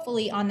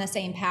hopefully on the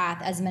same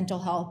path as mental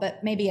health,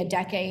 but maybe a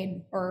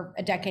decade or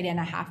a decade and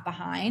a half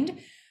behind,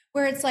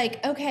 where it's like,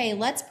 okay,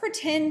 let's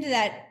pretend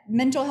that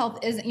mental health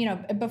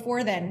isn't,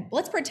 before then,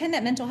 let's pretend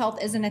that mental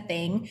health isn't a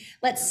thing.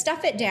 Let's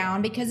stuff it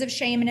down because of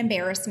shame and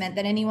embarrassment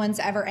that anyone's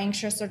ever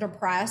anxious or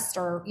depressed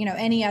or,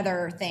 any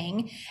other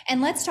thing. And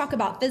let's talk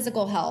about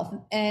physical health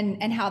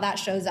and how that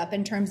shows up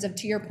in terms of,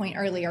 to your point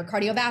earlier,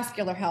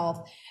 cardiovascular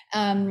health,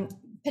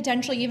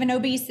 potentially even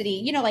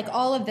obesity, like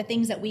all of the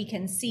things that we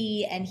can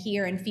see and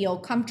hear and feel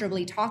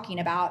comfortably talking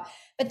about.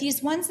 But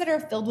these ones that are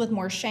filled with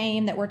more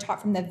shame, that we're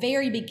taught from the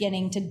very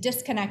beginning to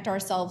disconnect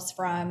ourselves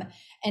from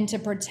and to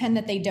pretend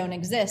that they don't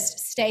exist,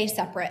 stay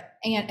separate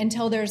and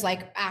until there's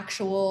like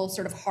actual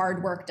sort of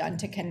hard work done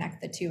to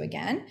connect the two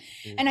again.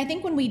 And I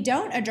think when we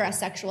don't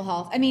address sexual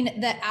health,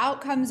 the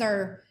outcomes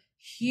are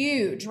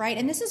huge, right?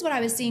 And this is what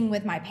I was seeing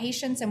with my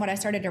patients, and what I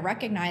started to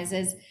recognize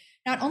is,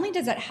 not only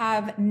does it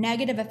have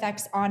negative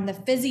effects on the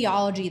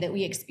physiology that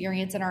we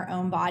experience in our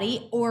own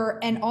body,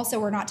 and also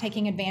we're not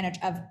taking advantage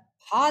of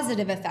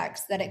positive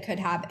effects that it could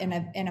have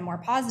in a more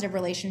positive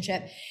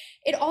relationship.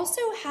 It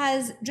also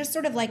has just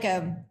sort of like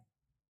a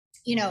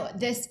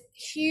this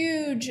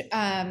huge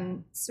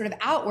sort of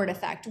outward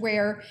effect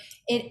where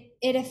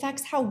it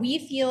affects how we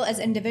feel as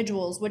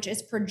individuals, which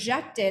is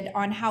projected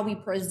on how we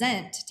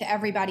present to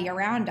everybody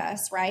around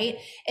us, right?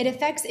 It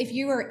affects if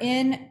you are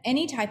in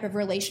any type of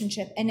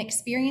relationship and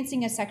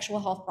experiencing a sexual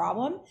health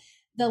problem.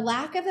 The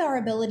lack of our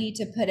ability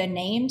to put a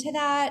name to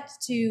that,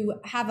 to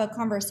have a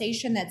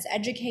conversation that's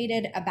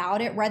educated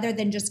about it rather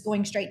than just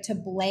going straight to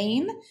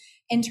blame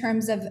in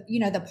terms of,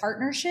 the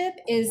partnership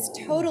is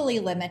totally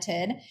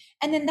limited.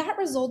 And then that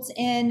results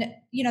in,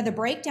 the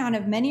breakdown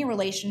of many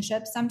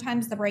relationships,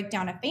 sometimes the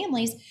breakdown of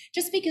families,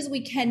 just because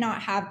we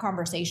cannot have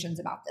conversations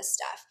about this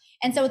stuff.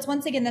 And so it's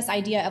once again this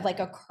idea of like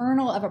a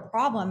kernel of a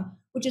problem,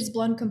 which is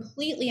blown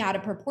completely out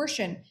of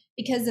proportion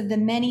because of the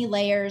many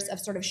layers of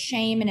sort of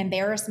shame and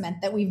embarrassment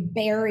that we've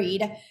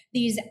buried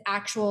these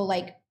actual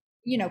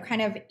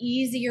kind of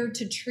easier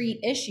to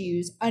treat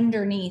issues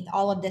underneath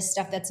all of this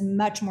stuff that's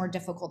much more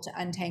difficult to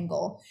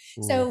untangle.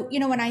 So,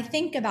 when I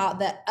think about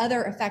the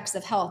other effects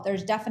of health,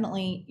 there's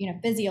definitely,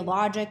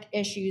 physiologic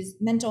issues,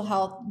 mental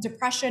health,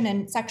 depression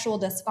and sexual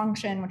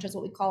dysfunction, which is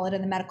what we call it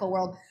in the medical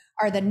world,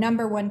 are the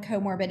number one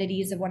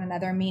comorbidities of one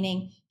another,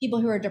 meaning people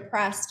who are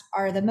depressed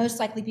are the most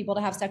likely people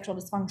to have sexual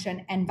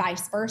dysfunction and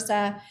vice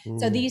versa.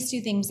 So these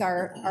two things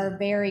are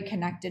very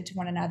connected to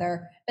one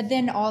another, but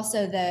then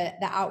also the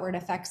outward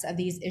effects of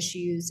these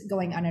issues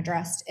going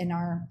unaddressed in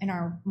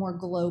our more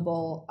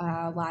global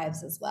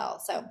lives as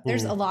well. So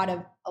there's a lot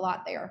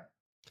there.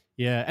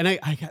 Yeah. And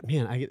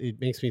it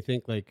makes me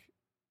think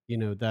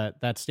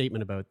that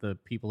statement about the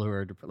people who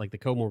are like the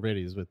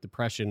comorbidities with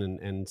depression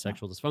and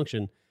sexual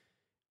dysfunction.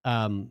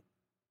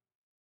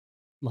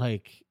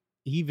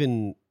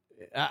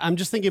 I'm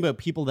just thinking about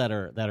people that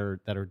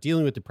are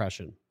dealing with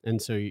depression.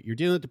 And so you're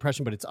dealing with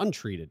depression, but it's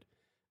untreated,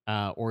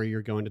 or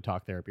you're going to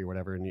talk therapy or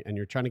whatever. And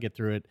you're trying to get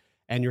through it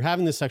and you're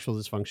having this sexual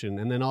dysfunction.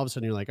 And then all of a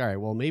sudden you're like, all right,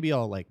 well, maybe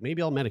I'll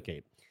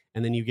medicate.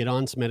 And then you get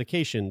on some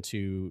medication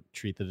to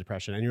treat the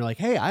depression. And you're like,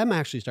 hey, I'm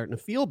actually starting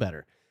to feel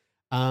better.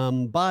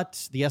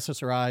 But the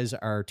SSRIs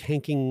are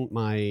tanking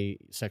my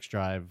sex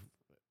drive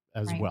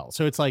as well.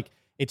 So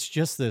it's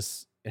just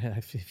this,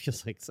 it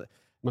feels like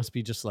must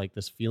be just like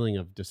this feeling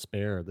of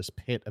despair, this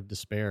pit of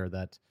despair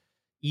that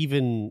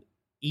even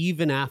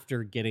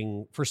after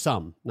getting, for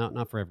some,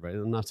 not for everybody.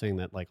 I'm not saying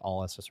that like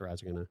all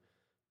SSRIs are going to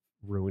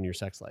ruin your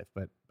sex life,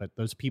 but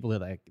those people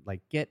that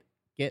get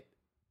that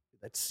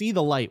see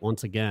the light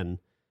once again,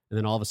 and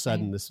then all of a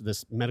sudden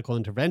this medical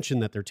intervention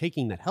that they're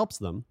taking that helps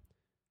them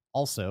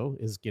also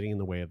is getting in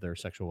the way of their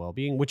sexual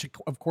well-being, which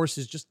of course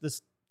is just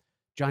this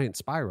giant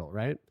spiral,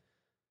 right?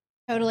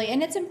 Totally.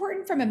 And it's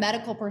important from a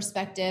medical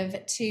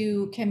perspective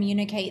to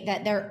communicate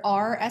that there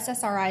are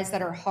SSRIs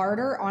that are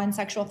harder on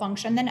sexual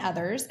function than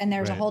others. And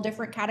there's a whole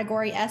different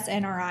category,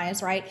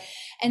 SNRIs, right?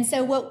 And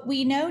so what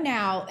we know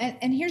now,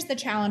 and here's the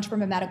challenge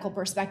from a medical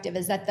perspective,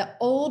 is that the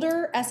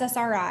older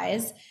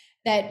SSRIs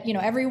that,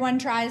 everyone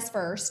tries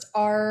first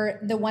are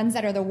the ones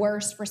that are the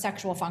worst for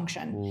sexual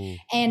function.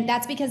 And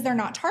that's because they're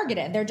not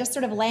targeted. They're just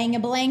sort of laying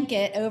a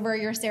blanket over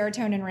your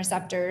serotonin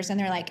receptors. And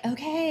they're like,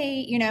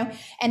 okay,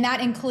 and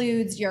that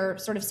includes your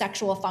sort of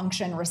sexual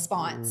function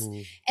response.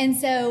 And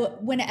so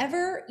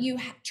whenever you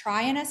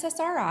try an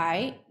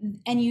SSRI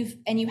and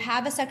you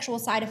have a sexual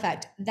side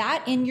effect,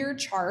 that in your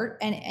chart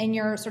and in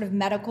your sort of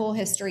medical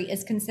history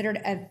is considered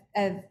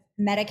a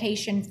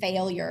medication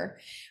failure,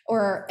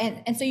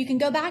 and so you can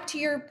go back to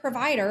your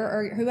provider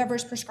or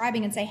whoever's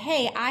prescribing and say,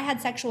 hey, I had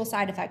sexual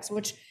side effects,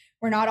 which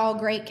we're not all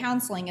great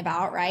counseling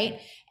about, right?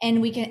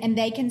 And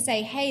they can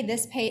say, hey,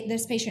 this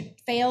patient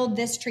failed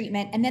this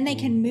treatment, and then they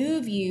can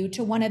move you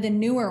to one of the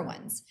newer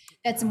ones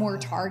that's more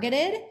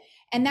targeted.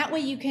 And that way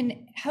you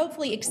can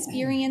hopefully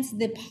experience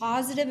the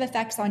positive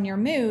effects on your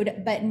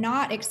mood, but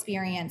not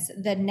experience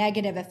the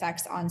negative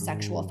effects on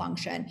sexual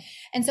function.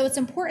 And so it's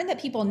important that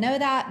people know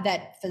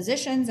that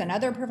physicians and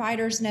other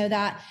providers know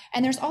that.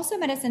 And there's also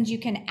medicines you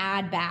can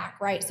add back,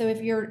 right? So if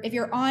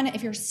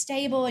you're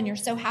stable and you're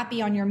so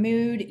happy on your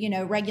mood,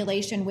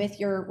 regulation with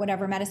your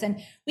whatever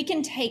medicine, we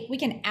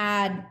can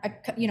add,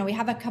 we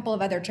have a couple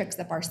of other tricks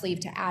up our sleeve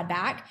to add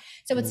back.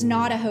 So it's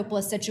not a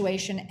hopeless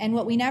situation. And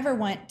what we never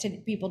want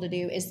people to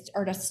do is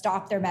to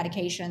stop their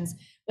medications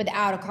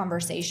without a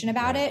conversation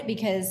about it,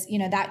 because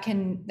that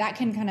can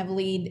kind of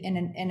lead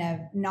in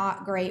a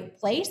not great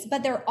place.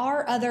 But there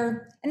are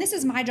other, and this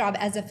is my job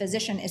as a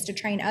physician, is to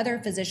train other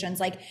physicians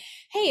like,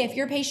 hey, if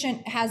your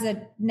patient has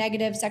a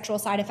negative sexual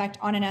side effect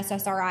on an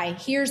SSRI,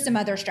 here's some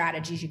other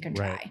strategies you can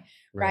try.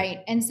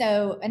 Right. And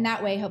so in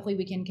that way, hopefully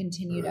we can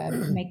continue to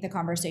make the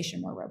conversation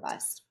more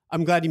robust.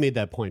 I'm glad you made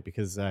that point,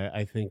 because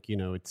I think,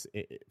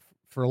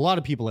 for a lot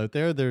of people out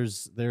there,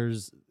 there's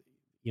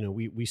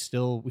we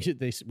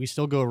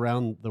still go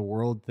around the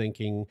world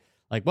thinking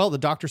like, well, the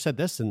doctor said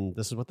this and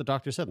this is what the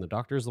doctor said, and the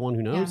doctor is the one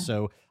who knows. Yeah.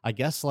 So I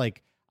guess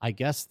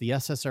the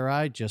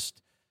SSRI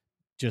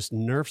just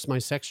nerfs my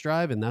sex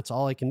drive and that's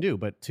all I can do.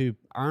 But to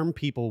arm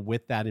people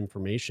with that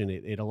information,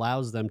 it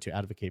allows them to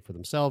advocate for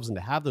themselves and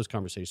to have those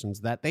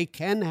conversations that they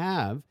can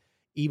have,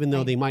 even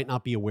though they might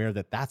not be aware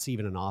that that's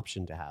even an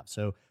option to have.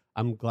 So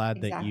I'm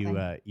glad that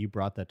you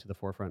brought that to the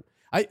forefront.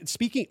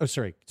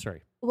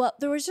 Sorry. Well,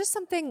 there was just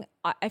something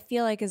I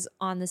feel like is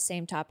on the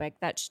same topic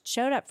that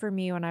showed up for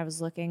me when I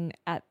was looking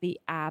at the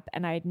app,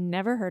 and I'd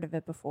never heard of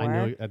it before. I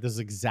know this is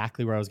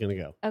exactly where I was going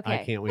to go. Okay.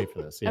 I can't wait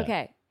for this. Yeah.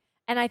 Okay.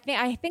 And I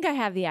think I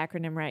have the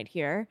acronym right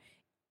here.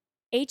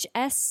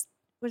 HS,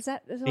 what is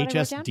that? Is that what I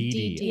wrote down?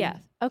 HSDD. Yeah.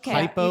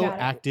 Okay.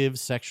 Hypoactive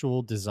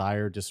sexual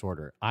desire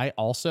disorder. I've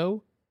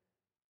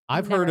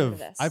Never heard of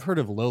this. I've heard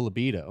of low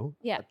libido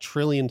Yeah. a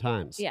trillion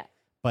times. Yeah.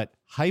 But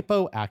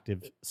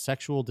hypoactive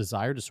sexual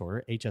desire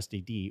disorder,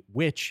 HSDD,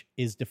 which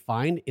is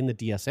defined in the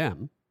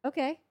DSM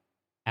Okay.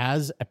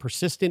 as a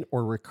persistent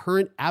or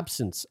recurrent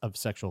absence of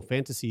sexual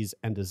fantasies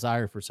and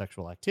desire for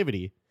sexual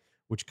activity,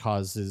 which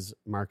causes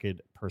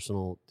marked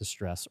personal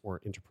distress or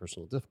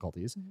interpersonal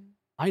difficulties. Mm-hmm.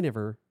 I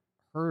never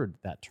heard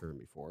that term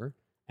before.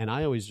 And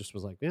I always just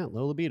was like, yeah,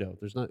 low libido.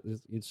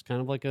 It's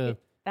kind of like a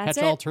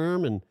catch-all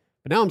term.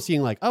 But now I'm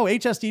seeing like, oh,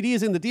 HSDD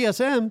is in the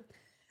DSM.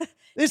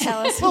 This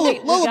Tell us. low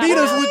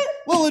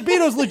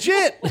libido's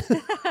legit.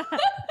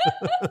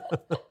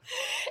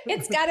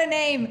 It's got a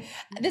name.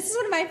 This is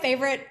one of my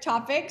favorite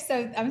topics,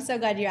 so I'm so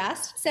glad you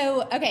asked.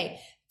 So, okay,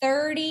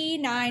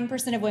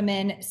 39% of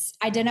women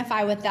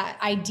identify with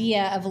that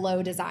idea of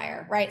low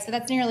desire, right? So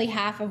that's nearly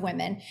half of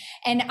women.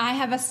 And I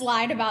have a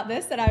slide about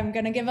this that I'm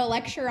going to give a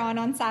lecture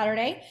on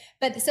Saturday.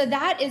 But so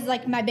that is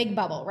like my big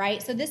bubble,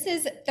 right? So this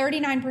is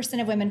 39%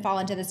 of women fall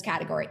into this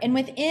category. And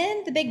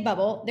within the big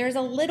bubble, there's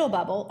a little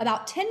bubble.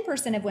 About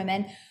 10% of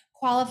women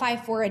qualify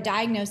for a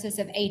diagnosis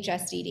of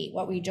HSDD,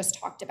 what we just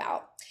talked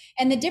about.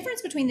 And the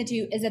difference between the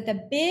two is that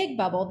the big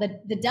bubble,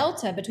 the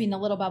delta between the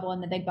little bubble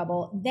and the big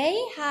bubble,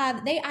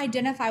 they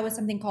identify with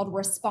something called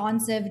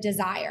responsive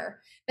desire,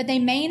 but they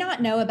may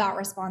not know about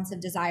responsive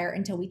desire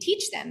until we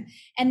teach them.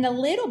 And the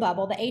little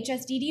bubble, the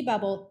HSDD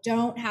bubble,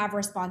 don't have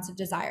responsive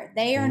desire.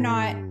 They are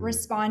not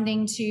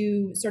responding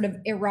to sort of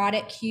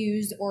erotic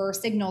cues or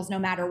signals no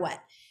matter what.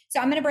 So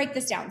I'm going to break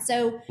this down.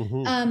 So,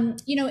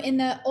 in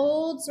the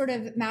old sort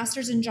of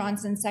Masters and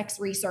Johnson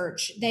sex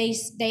research,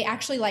 they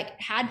actually like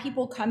had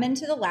people come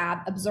into the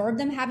lab, observe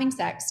them having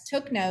sex,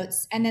 took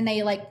notes, and then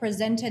they like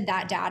presented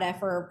that data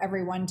for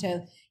everyone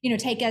to,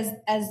 take as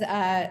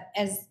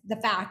the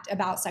fact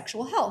about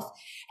sexual health.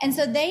 And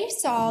so they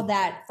saw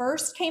that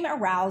first came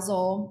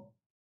arousal,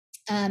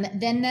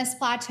 then this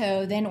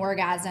plateau, then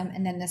orgasm,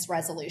 and then this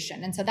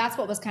resolution. And so that's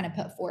what was kind of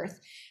put forth.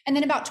 And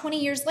then about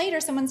 20 years later,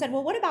 someone said,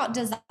 well, what about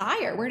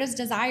desire? Where does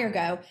desire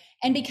go?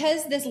 And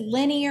because this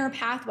linear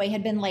pathway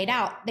had been laid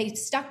out, they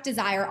stuck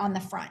desire on the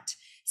front.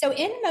 So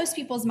in most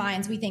people's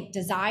minds, we think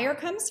desire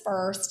comes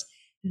first,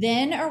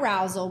 then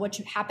arousal, which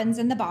happens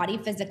in the body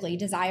physically,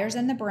 desires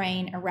in the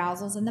brain,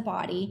 arousals in the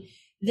body,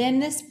 then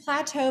this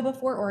plateau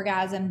before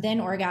orgasm,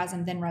 then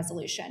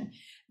resolution.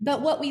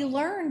 But what we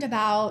learned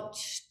about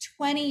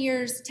 10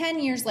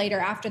 years later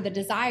after the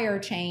desire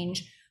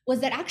change was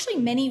that actually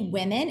many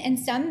women and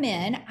some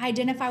men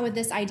identify with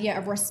this idea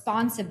of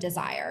responsive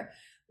desire,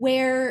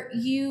 where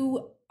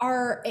you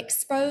are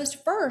exposed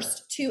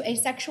first to a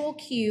sexual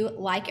cue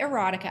like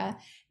erotica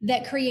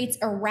that creates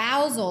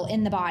arousal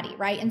in the body,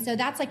 right? And so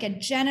that's like a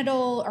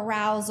genital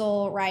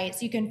arousal, right?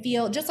 So you can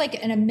feel, just like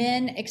in a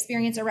men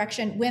experience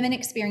erection, women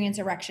experience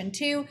erection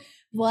too.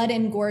 Blood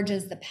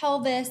engorges the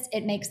pelvis.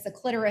 It makes the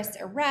clitoris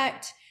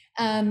erect.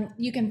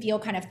 You can feel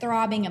kind of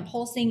throbbing and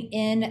pulsing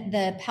in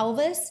the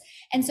pelvis.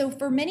 And so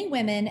for many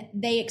women,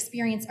 they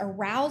experience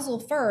arousal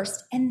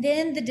first, and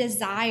then the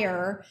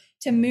desire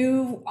to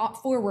move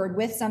forward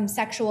with some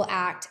sexual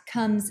act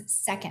comes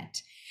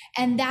second.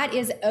 And that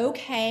is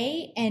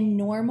okay and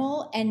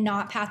normal and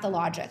not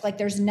pathologic. Like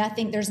there's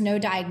no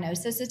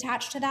diagnosis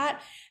attached to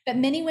that. But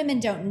many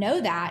women don't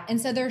know that. And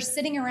so they're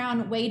sitting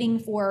around waiting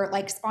for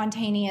like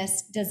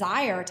spontaneous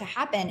desire to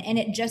happen, and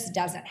it just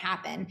doesn't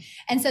happen.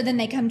 And so then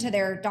they come to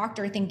their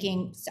doctor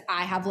thinking,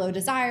 I have low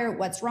desire.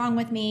 What's wrong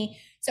with me?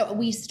 So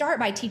we start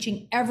by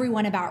teaching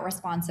everyone about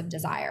responsive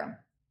desire.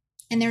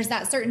 And there's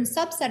that certain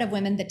subset of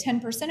women, the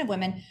 10% of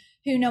women,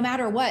 who no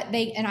matter what,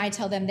 and I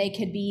tell them they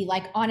could be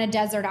like on a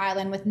desert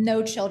island with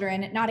no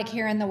children, not a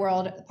care in the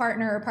world,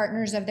 partner or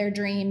partners of their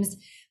dreams,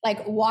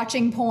 like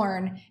watching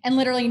porn, and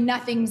literally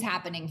nothing's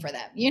happening for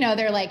them.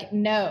 They're like,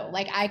 no,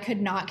 like I could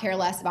not care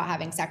less about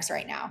having sex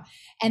right now.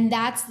 And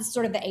that's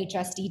sort of the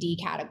HSDD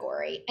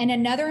category. And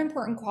another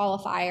important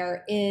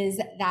qualifier is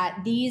that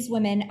these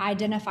women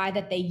identify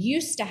that they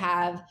used to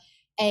have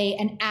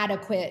an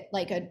adequate,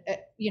 like a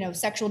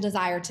sexual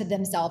desire to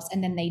themselves,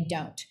 and then they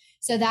don't.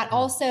 So that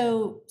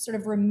also sort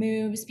of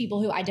removes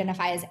people who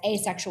identify as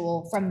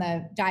asexual from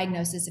the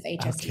diagnosis of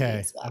HSDD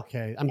as well.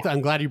 Okay.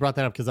 I'm glad you brought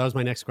that up, because that was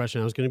my next question.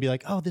 I was going to be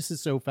like, oh, this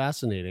is so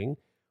fascinating.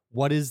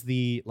 What is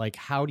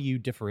how do you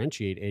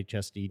differentiate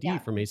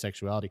HSDD from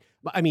asexuality?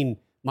 I mean,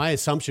 my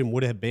assumption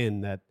would have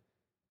been that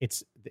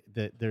it's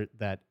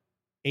that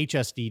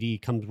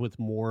HSDD comes with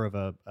more of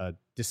a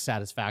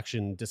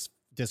dissatisfaction,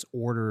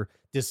 disorder,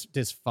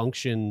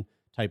 dysfunction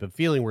type of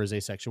feeling, whereas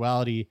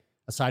asexuality,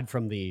 aside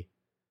from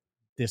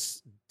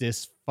this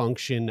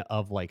dysfunction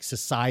of like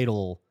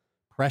societal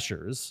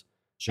pressures,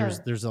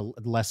 there's a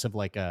less of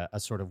like a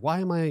sort of, why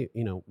am I,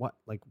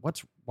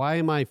 why Why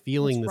am I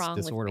feeling What's this wrong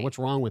with disorder? me? What's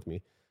wrong with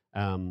me?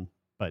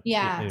 But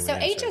Yeah. anyway, So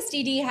sorry.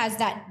 HSDD has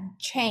that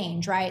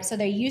change, right? So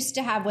they used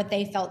to have what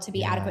they felt to be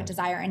Yeah. adequate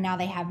desire, and now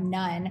they have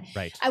none.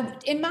 Right.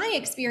 In my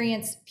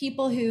experience,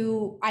 people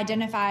who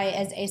identify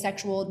as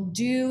asexual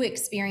do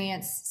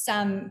experience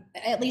some,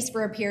 at least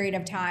for a period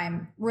of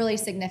time, really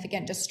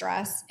significant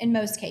distress in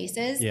most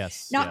cases.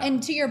 Yes. Not, yeah.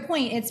 and to your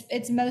point,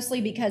 it's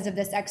mostly because of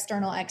this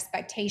external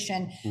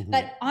expectation. Mhm.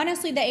 But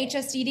honestly, the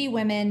HSDD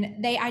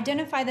women, they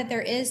identify that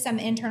there is some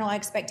internal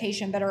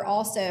expectation, but are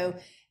also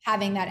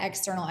having that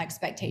external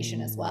expectation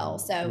as well.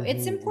 So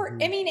it's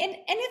important. I mean, and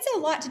it's a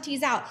lot to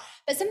tease out,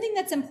 but something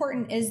that's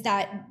important is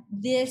that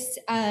this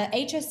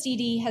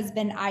HSDD has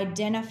been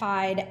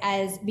identified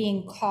as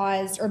being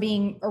caused or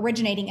being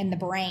originating in the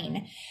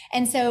brain.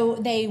 And so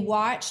they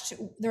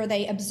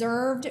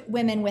observed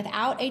women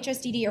without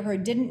HSDD or who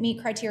didn't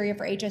meet criteria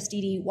for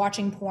HSDD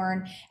watching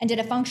porn and did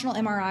a functional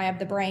MRI of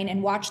the brain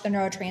and watched the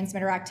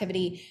neurotransmitter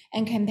activity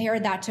and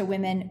compared that to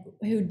women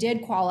who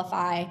did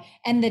qualify.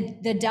 And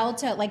the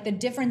delta, like the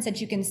difference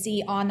that you can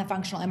see on the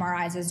functional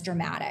MRIs is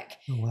dramatic.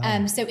 Oh,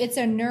 wow. So it's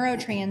a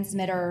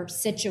neurotransmitter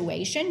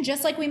situation,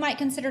 just like we might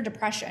consider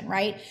depression,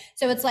 right?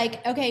 So it's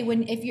like, okay,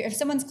 if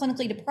someone's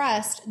clinically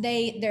depressed,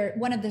 they're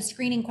one of the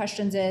screening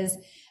questions is,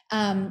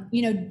 have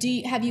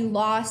you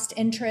lost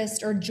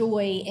interest or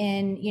joy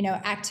in,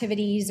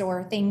 activities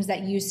or things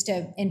that used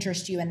to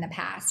interest you in the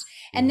past?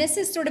 And this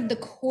is sort of the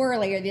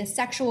corollary, the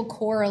sexual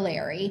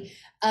corollary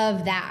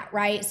of that,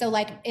 right? So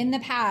like in the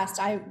past,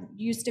 I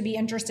used to be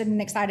interested and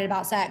excited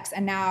about sex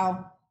and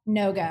now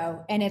no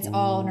go. And it's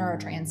all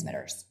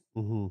neurotransmitters.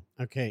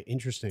 Mm-hmm. Okay.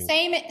 Interesting.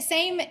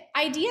 Same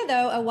idea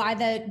though of why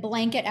the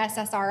blanket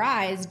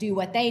SSRIs do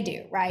what they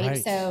do,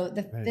 right? So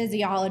the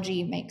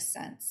physiology makes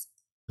sense.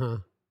 Huh.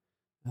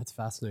 That's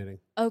fascinating.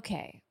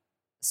 Okay.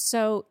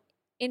 So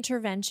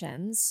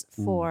interventions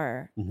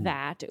for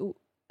that,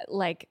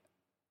 like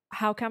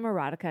how come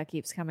erotica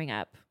keeps coming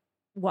up?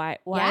 Why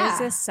is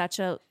this such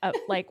a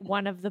like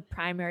one of the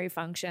primary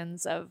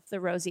functions of the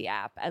Rosy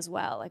app as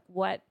well? Like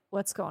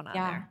what's going on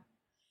there?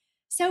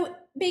 So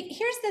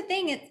here's the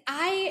thing.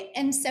 I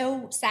am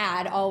so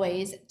sad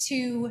always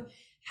to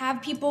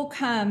have people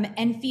come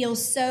and feel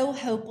so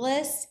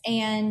hopeless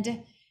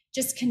and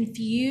just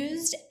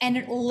confused,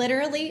 and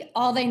literally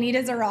all they need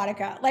is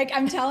erotica. Like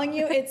I'm telling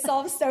you, it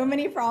solves so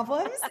many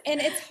problems.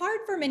 And it's hard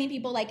for many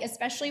people, like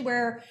especially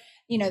where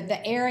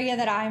the area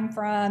that I'm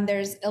from,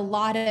 there's a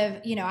lot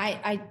of,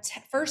 I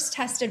first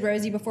tested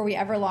Rosy before we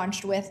ever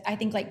launched with, I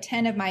think like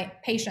 10 of my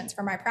patients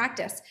from my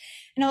practice.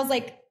 And I was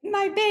like,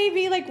 my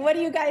baby, like, what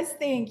do you guys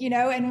think?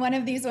 And one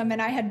of these women,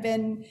 I had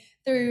been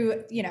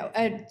through,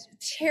 a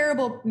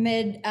terrible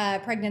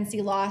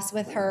pregnancy loss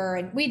with her.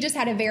 And we just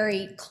had a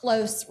very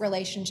close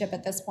relationship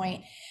at this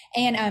point.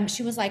 And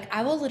she was like,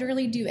 I will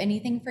literally do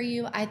anything for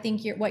you. I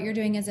think what you're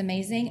doing is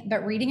amazing,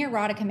 but reading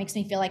erotica makes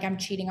me feel like I'm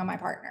cheating on my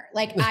partner.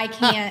 Like I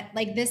can't,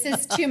 like, this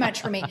is too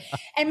much for me.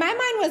 And my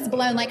mind was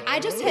blown. Like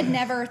I just had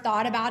never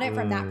thought about it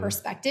from that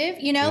perspective,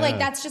 like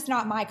that's just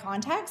not my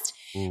context.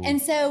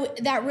 And so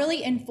that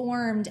really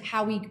informed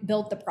how we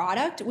built the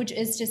product, which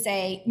is to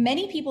say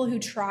many people who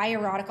try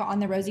erotica on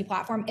the Rosy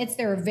platform, it's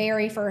their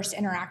very first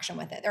interaction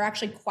with it. They're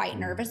actually quite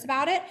nervous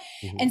about it.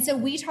 And so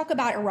we talk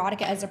about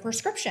erotica as a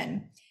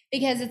prescription.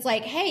 Because it's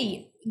like,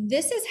 hey,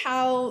 this is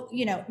how,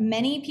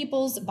 many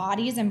people's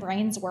bodies and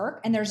brains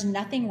work. And there's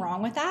nothing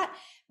wrong with that.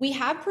 We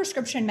have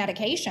prescription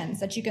medications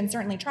that you can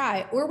certainly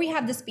try, or we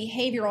have this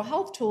behavioral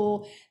health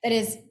tool that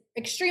is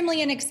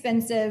extremely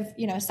inexpensive,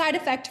 side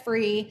effect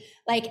free,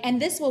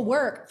 and this will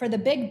work for the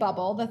big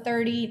bubble, the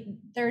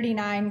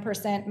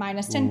 39%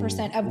 minus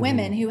 10% of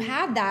women who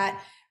have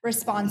that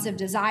responsive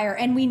desire.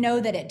 And we know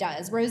that it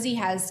does. Rosy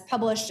has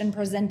published and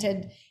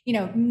presented,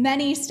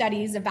 many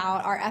studies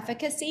about our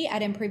efficacy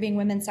at improving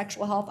women's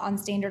sexual health on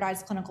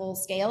standardized clinical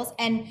scales.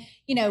 And,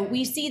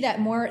 we see that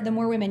the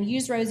more women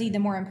use Rosy, the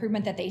more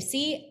improvement that they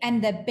see.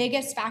 And the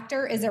biggest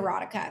factor is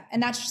erotica.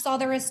 And that's just all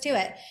there is to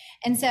it.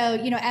 And so,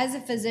 as a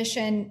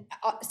physician,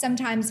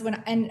 sometimes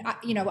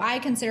I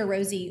consider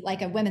Rosy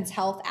like a women's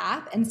health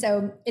app. And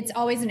so it's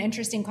always an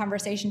interesting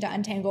conversation to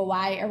untangle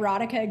why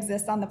erotica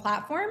exists on the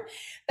platform.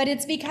 But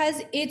it's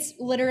because it's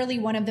literally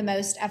one of the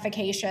most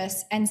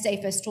efficacious and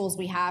safest tools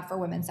we have for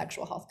women's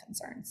sexual health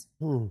concerns.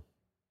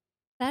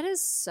 That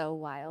is so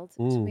wild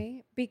to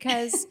me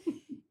because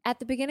at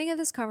the beginning of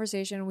this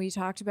conversation, we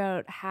talked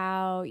about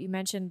how you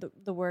mentioned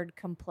the word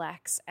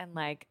complex and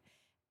like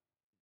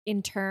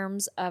in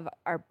terms of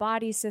our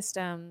body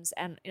systems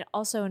and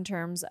also in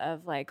terms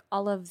of like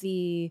all of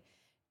the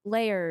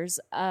layers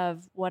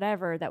of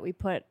whatever that we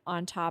put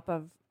on top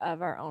of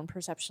our own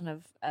perception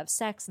of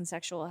sex and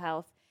sexual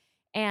health.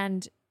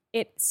 And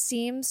it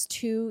seems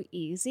too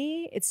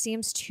easy. It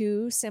seems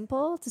too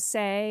simple to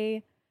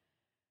say,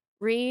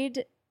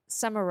 read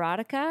some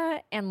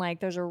erotica and like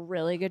there's a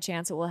really good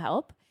chance it will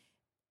help.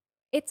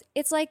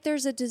 It's like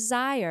there's a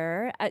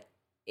desire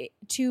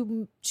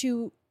to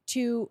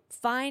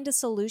find a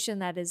solution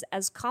that is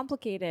as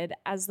complicated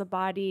as the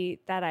body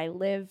that I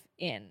live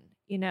in,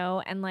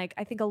 and like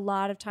I think a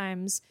lot of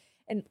times,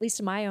 and at least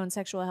in my own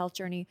sexual health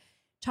journey,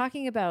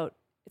 talking about,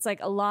 it's like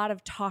a lot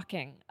of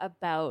talking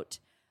about,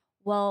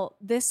 well,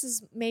 this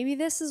is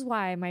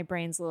why my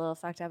brain's a little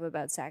fucked up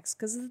about sex,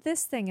 because of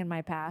this thing in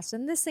my past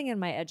and this thing in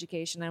my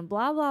education and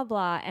blah, blah,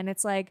 blah. And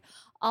it's like,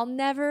 I'll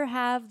never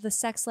have the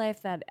sex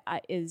life that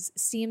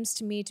seems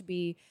to me to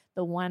be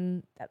the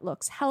one that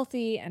looks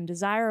healthy and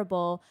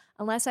desirable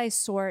unless I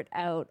sort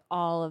out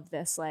all of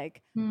this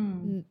like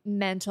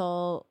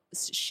mental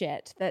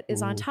shit that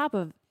is on top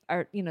of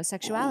our,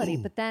 sexuality.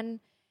 But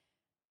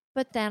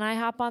then I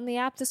hop on the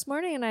app this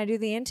morning and I do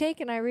the intake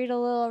and I read a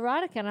little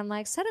erotica and I'm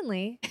like,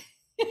 suddenly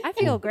I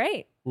feel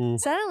great.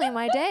 Suddenly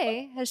my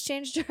day has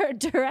changed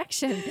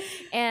direction.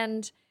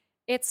 And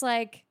it's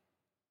like,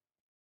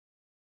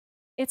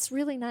 it's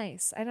really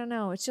nice. I don't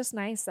know. It's just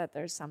nice that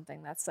there's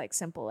something that's like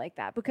simple like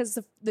that, because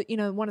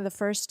one of the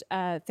first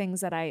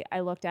things that I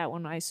looked at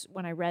when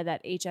I read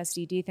that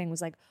HSDD thing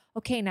was like,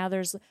 okay, now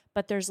there's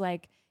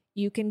like,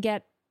 you can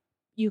get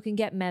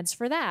meds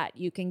for that.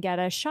 You can get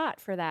a shot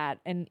for that.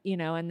 And,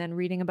 and then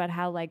reading about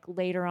how like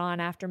later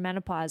on after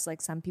menopause,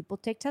 like some people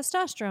take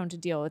testosterone to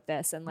deal with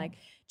this, and like,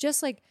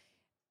 just like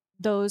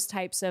those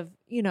types of,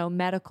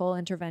 medical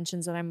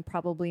interventions that I'm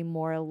probably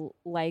more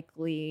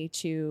likely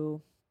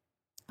to,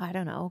 I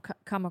don't know,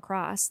 come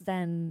across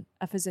than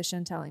a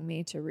physician telling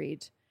me to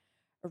read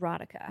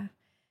erotica.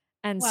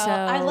 And so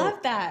I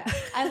love that.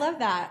 I love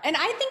that. And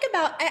I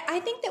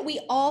think that we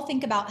all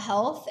think about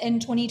health in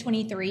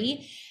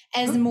 2023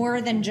 as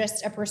more than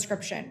just a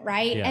prescription,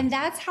 right? Yeah. And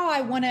that's how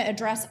I want to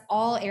address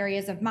all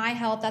areas of my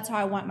health. That's how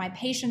I want my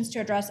patients to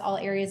address all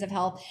areas of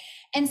health.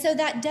 And so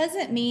that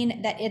doesn't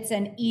mean that it's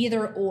an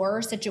either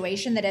or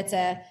situation, that it's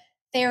a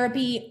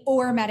therapy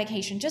or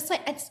medication. Just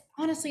like, it's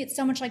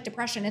so much like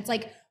depression. It's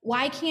like,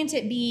 why can't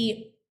it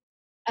be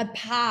a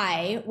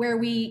pie where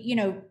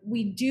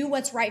we do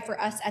what's right for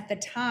us at the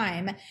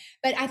time?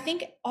 But I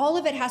think all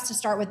of it has to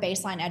start with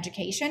baseline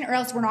education, or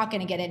else we're not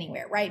going to get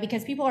anywhere, right?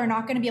 Because people are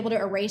not going to be able to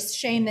erase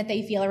shame that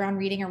they feel around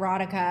reading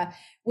erotica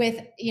with,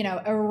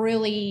 a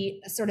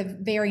really sort of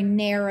very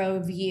narrow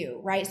view,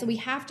 right? So we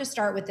have to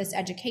start with this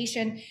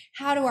education.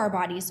 How do our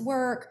bodies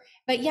work?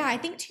 But yeah, I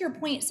think to your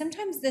point,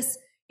 sometimes this,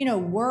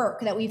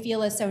 work that we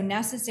feel is so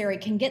necessary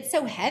can get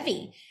so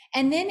heavy.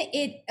 And then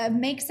it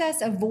makes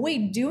us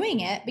avoid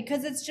doing it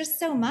because it's just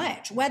so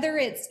much, whether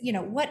it's,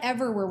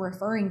 whatever we're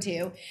referring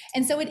to.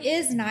 And so it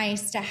is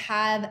nice to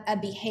have a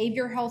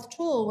behavior health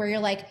tool where you're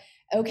like,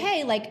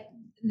 okay, like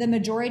the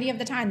majority of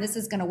the time, this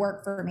is going to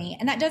work for me.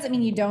 And that doesn't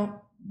mean you don't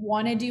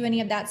want to do any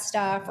of that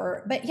stuff,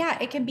 but yeah,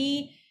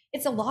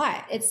 it's a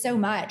lot. It's so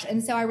much.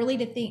 And so I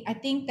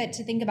think that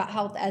to think about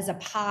health as a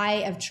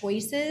pie of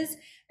choices,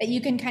 that you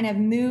can kind of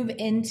move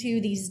into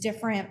these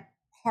different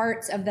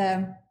parts of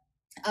the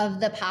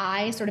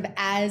pie sort of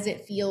as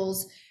it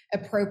feels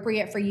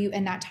appropriate for you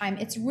in that time.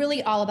 It's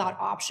really all about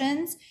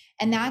options.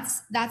 And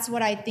that's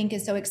what I think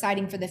is so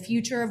exciting for the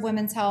future of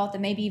women's health,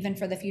 and maybe even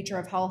for the future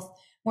of health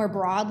more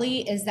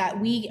broadly, is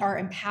that we are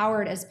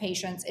empowered as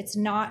patients. It's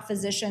not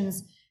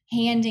physicians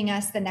handing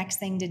us the next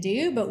thing to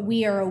do, but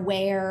we are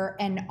aware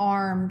and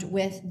armed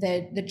with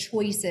the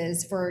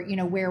choices for,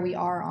 where we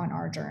are on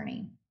our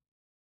journey.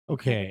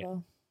 Okay.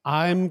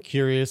 I'm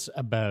curious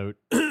about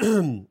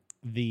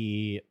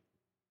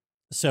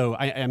so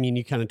I mean,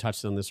 you kind of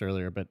touched on this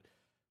earlier, but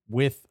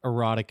with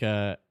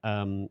erotica,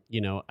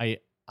 I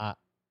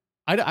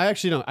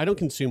actually don't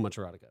consume much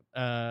erotica.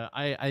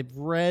 I've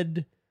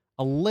read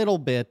a little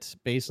bit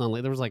based on,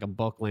 there was like a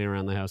book laying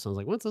around the house. And I was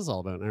like, what's this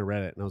all about? And I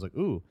read it and I was like,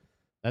 ooh,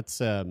 that's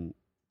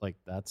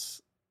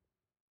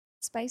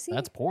spicy.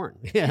 That's porn.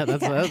 Yeah,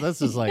 that's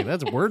just like,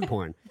 that's word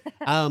porn.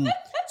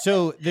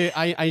 So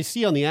I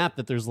see on the app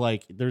that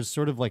there's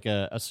sort of like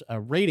a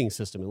rating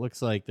system. It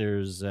looks like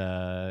there's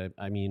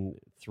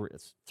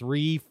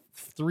three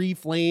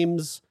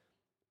flames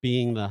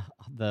being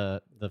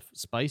the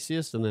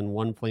spiciest, and then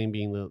one flame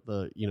being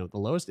the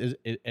lowest.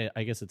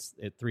 I guess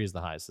three is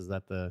the highest. Is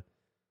that the?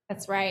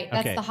 That's right.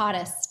 That's the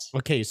hottest.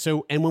 Okay.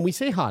 So, and when we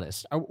say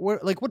hottest,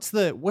 what's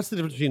the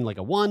difference between like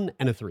a 1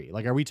 and a 3?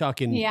 Like, are we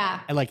talking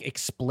like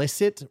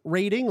explicit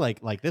rating?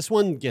 Like this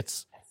one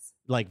gets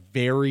like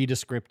very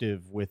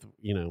descriptive with,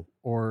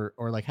 or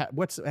like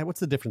what's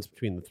the difference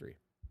between the 3?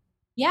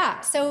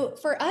 Yeah. So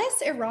for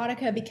us,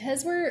 erotica,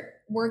 because we're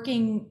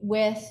working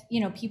with,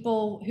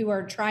 people who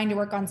are trying to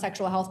work on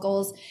sexual health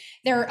goals,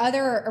 there are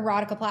other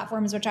erotica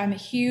platforms, which I'm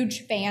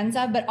huge fans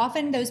of, but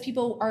often those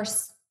people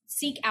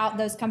seek out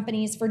those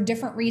companies for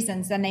different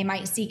reasons than they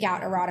might seek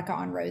out erotica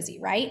on Rosy,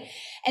 right?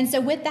 And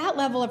so with that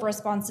level of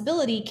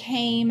responsibility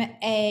came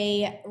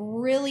a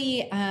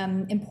really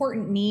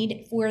important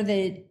need for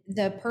the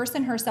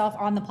person herself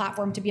on the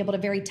platform to be able to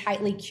very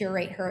tightly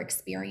curate her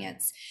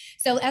experience.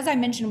 So as I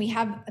mentioned, we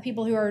have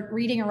people who are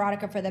reading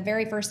erotica for the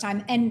very first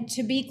time. And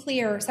to be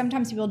clear,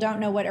 sometimes people don't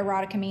know what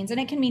erotica means, and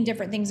it can mean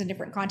different things in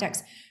different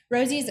contexts.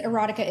 Rosy's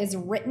erotica is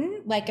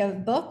written like a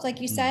book, like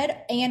you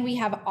said, and we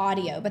have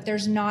audio, but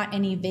there's not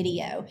any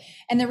video.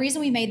 And the reason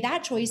we made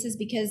that choice is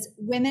because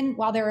women,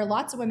 while there are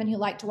lots of women who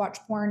like to watch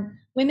porn,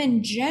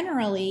 women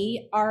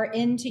generally are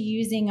into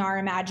using our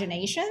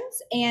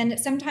imaginations, and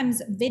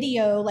sometimes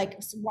video,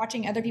 like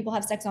watching other people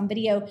have sex on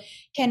video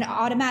can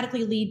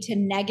automatically lead to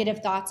negative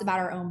thoughts about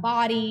our own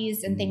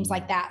bodies and things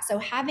like that. So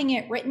having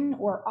it written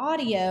or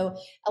audio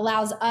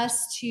allows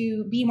us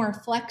to be more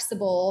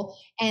flexible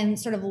and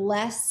sort of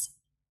less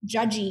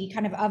judgy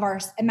kind of our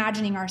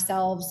imagining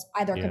ourselves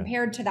either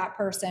compared to that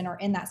person or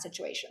in that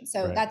situation.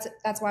 So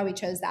that's why we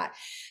chose that.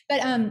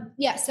 But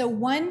so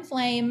One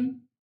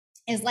Flame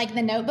is like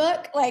The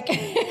Notebook. Like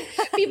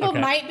people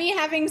might be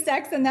having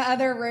sex in the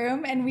other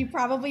room, and we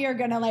probably are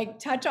going to like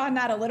touch on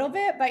that a little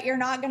bit, but you're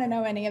not going to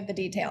know any of the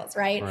details.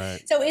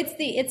 Right. So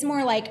it's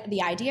more like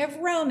the idea of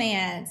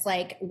romance,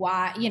 like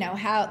why,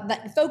 how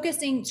that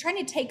focusing, trying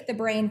to take the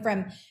brain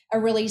from a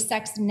really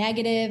sex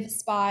negative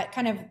spot,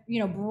 kind of,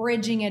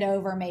 bridging it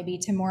over maybe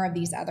to more of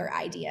these other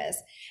ideas.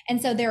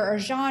 And so there are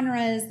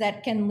genres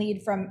that can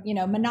lead from,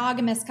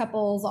 monogamous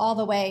couples all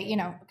the way,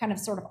 kind of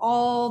sort of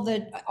all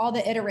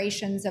the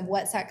iterations of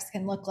what sex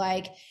can look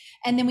like.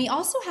 And then we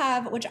also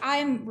have, which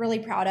I'm really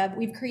proud of,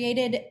 we've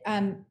created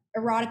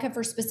erotica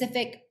for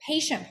specific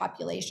patient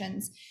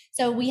populations.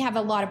 So we have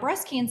a lot of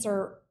breast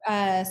cancer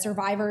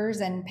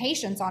survivors and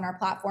patients on our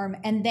platform,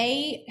 and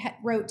they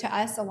wrote to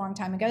us a long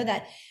time ago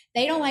that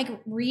they don't like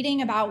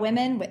reading about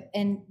women with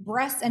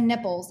breasts and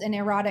nipples in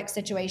erotic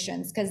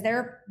situations because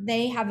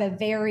they have a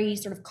very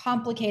sort of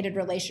complicated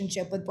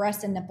relationship with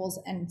breasts and nipples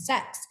and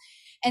sex.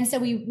 And so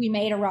we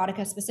made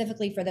erotica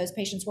specifically for those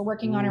patients. We're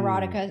working on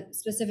erotica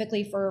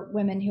specifically for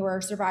women who are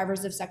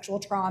survivors of sexual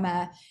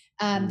trauma,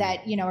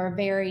 that, are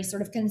very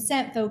sort of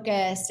consent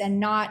focused and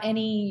not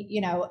any,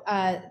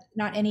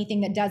 not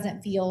anything that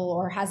doesn't feel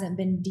or hasn't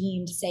been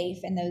deemed safe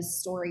in those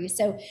stories.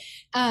 So,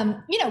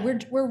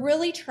 we're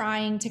really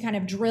trying to kind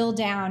of drill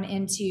down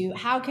into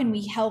how can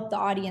we help the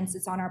audience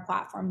that's on our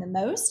platform the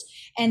most,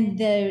 and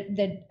the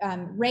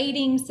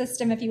rating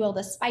system, if you will,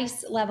 the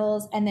spice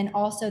levels, and then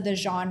also the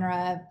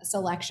genre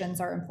selections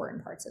are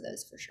important parts of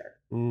those for sure.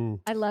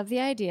 I love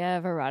the idea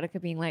of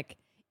erotica being like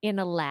in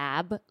a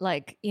lab,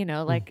 like,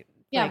 like,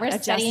 yeah, we're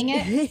studying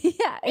it.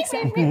 Yeah,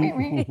 exactly.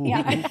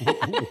 Yeah.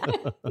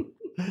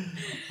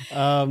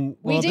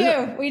 We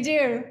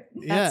do.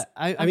 Yeah.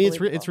 I mean,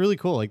 it's really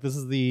cool. Like this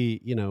is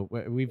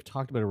we've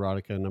talked about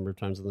erotica a number of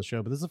times on the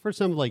show, but this is the first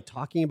time like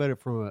talking about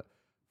it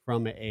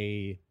from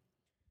a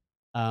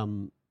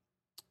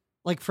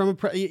like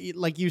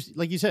you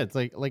said, it's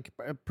like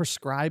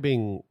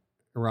prescribing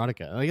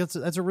erotica. Like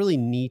that's a really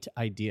neat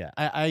idea.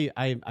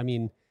 I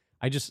mean,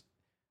 I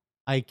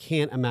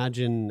can't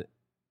imagine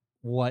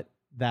what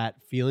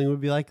that feeling would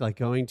be like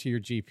going to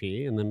your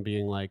GP and then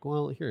being like,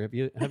 well, here,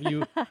 have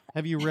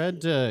you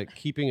read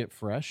Keeping It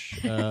Fresh,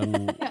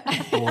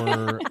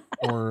 or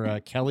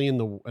Kelly and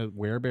the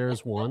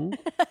Werebears 1?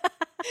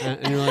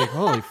 And you're like,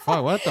 holy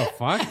fuck, what the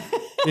fuck?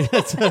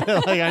 It's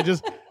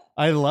like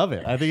I love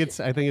it. I think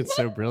it's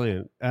so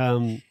brilliant.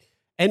 And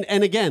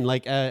again,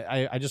 like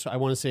I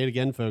want to say it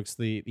again, folks.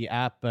 The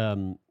app,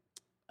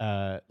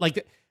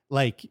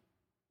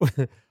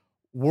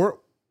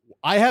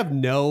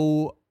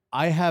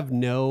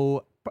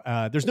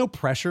 there's no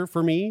pressure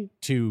for me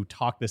to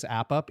talk this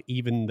app up,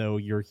 even though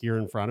you're here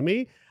in front of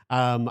me.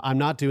 I'm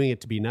not doing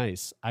it to be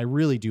nice. I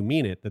really do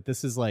mean it, that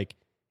this is like,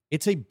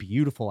 it's a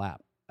beautiful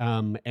app.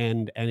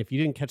 And if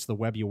you didn't catch the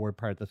Webby Award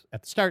part at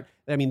the start,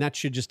 I mean, that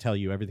should just tell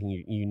you everything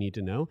you need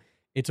to know.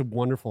 It's a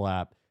wonderful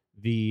app.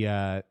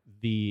 The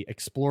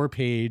Explore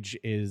page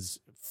is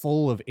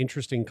full of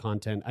interesting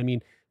content. I mean,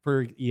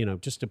 for,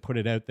 just to put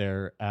it out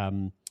there,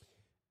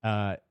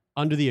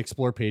 under the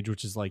Explore page,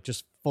 which is like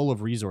just full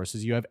of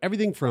resources, you have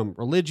everything from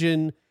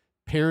religion,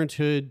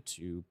 parenthood,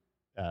 to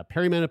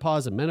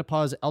perimenopause and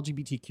menopause,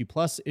 LGBTQ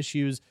plus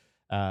issues,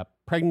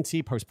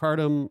 pregnancy,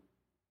 postpartum,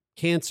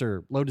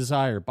 cancer, low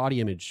desire,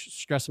 body image,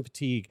 stress and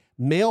fatigue,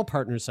 male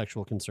partner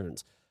sexual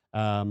concerns,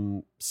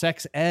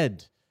 sex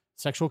ed,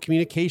 sexual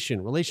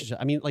communication, relationship.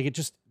 I mean, like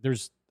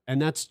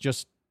that's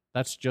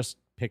just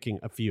picking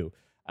a few,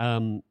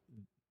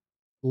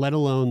 let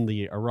alone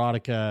the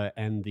erotica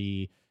and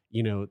the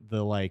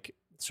like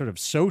sort of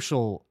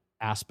social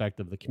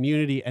aspect of the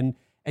community, and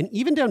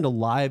even down to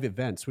live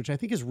events, which I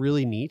think is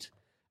really neat.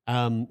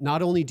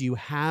 Not only do you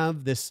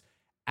have this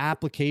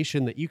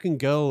application that you can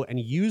go and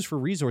use for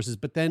resources,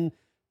 but then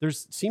there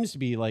seems to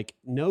be like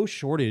no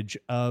shortage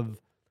of,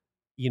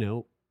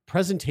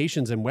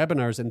 presentations and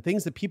webinars and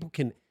things that people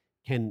can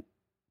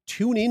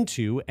tune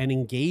into and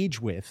engage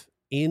with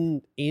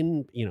in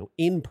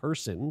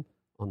person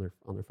on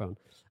their phone.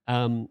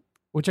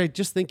 Which I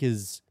just think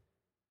is,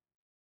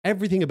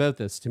 everything about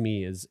this to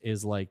me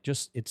is like,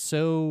 just, it's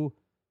so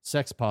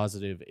sex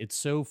positive. It's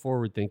so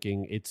forward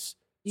thinking. It's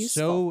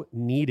useful. So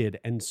needed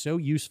and so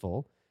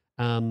useful.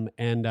 And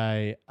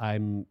I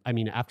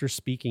mean, after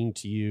speaking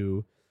to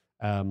you,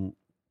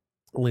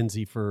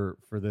 Lindsay, for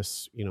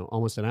this,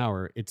 almost an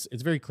hour, it's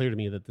very clear to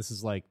me that this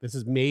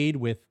is made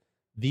with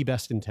the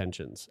best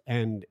intentions,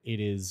 and it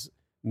is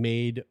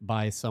made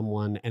by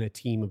someone and a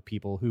team of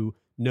people who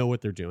know what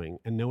they're doing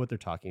and know what they're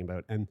talking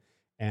about.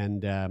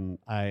 And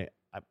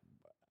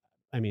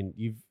I mean,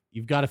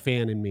 you've got a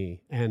fan in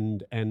me,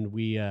 and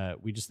we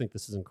just think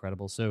this is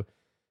incredible. So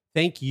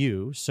thank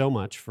you so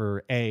much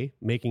for A,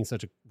 making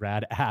such a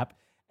rad app,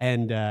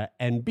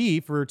 and B,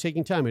 for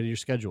taking time out of your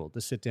schedule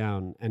to sit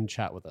down and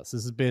chat with us.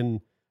 This has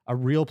been a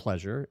real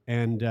pleasure,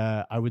 and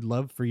I would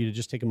love for you to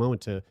just take a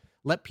moment to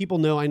let people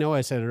know. I know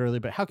I said it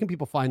earlier, but how can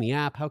people find the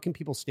app? How can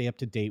people stay up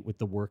to date with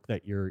the work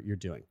that you're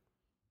doing?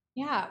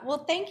 Yeah,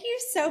 well, thank you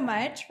so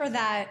much for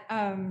that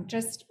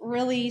just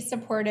really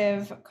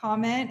supportive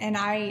comment. And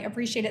I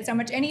appreciate it so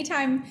much.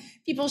 Anytime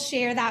people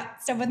share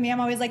that stuff with me,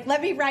 I'm always like,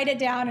 let me write it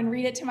down and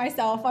read it to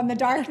myself on the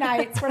dark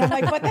nights where I'm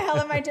like, what the hell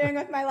am I doing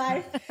with my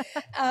life?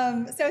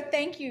 So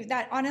thank you.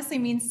 That honestly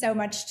means so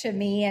much to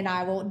me. And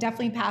I will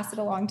definitely pass it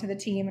along to the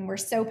team. And we're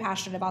so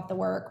passionate about the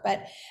work.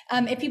 But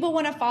if people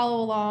want to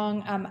follow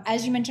along,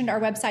 as you mentioned, our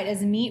website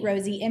is Meet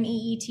Rosy,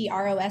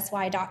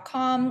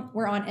 MEETROSY.com.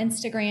 We're on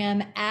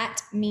Instagram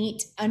at Meet_Rosy.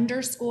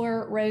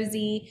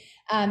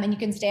 And you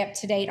can stay up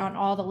to date on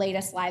all the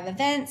latest live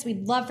events.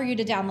 We'd love for you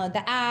to download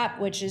the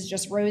app, which is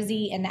just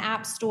Rosy in the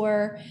App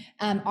Store,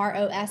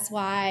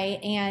 ROSY.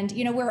 And,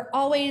 we're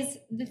always,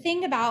 the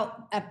thing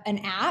about an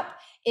app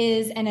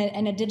is, and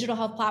a digital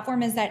health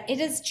platform, is that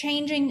it is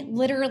changing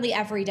literally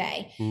every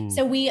day.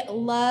 So we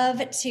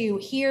love to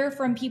hear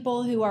from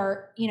people who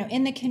are,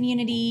 in the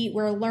community.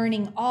 We're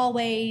learning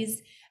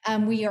always.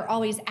 We are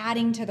always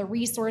adding to the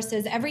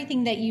resources.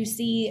 Everything that you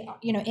see,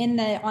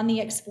 on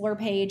the Explore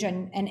page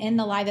and in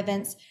the live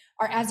events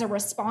are as a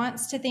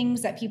response to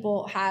things that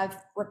people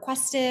have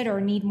requested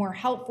or need more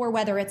help for,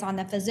 whether it's on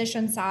the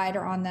physician side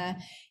or on the,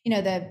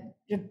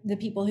 the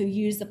people who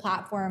use the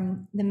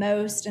platform the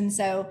most. And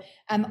so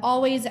I'm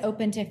always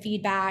open to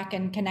feedback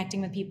and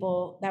connecting with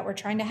people that we're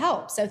trying to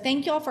help. So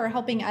thank you all for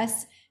helping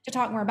us to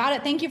talk more about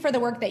it. Thank you for the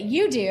work that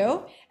you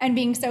do and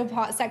being so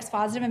sex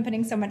positive and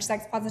putting so much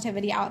sex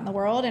positivity out in the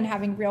world and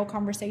having real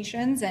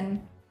conversations.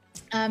 And,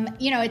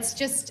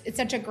 it's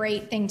such a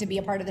great thing to be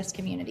a part of this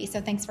community. So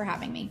thanks for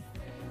having me.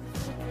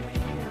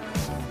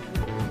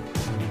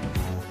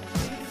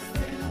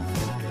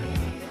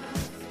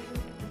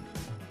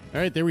 All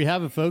right, there we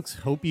have it, folks.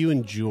 Hope you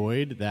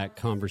enjoyed that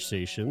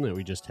conversation that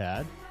we just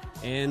had.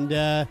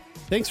 And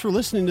thanks for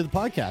listening to the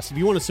podcast. If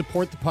you want to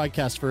support the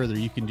podcast further,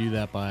 you can do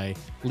that by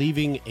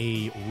leaving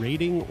a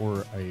rating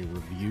or a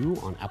review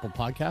on Apple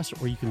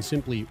Podcasts, or you can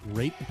simply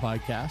rate the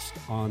podcast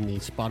on the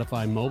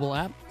Spotify mobile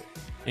app.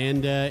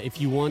 And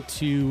if you want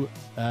to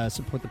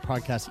support the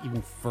podcast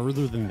even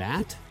further than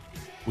that,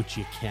 which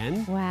you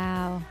can.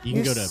 Wow.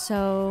 You're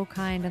so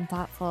kind and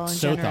thoughtful and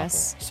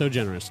generous. So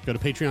generous. Go to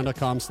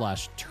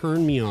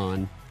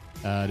patreon.com/turnmeon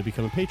to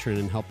become a patron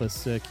and help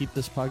us keep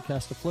this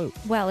podcast afloat.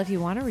 Well, if you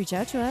want to reach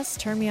out to us,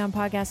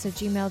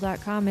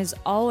 turnmeonpodcast@gmail.com is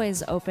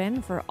always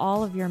open for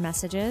all of your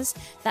messages.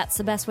 That's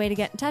the best way to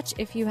get in touch.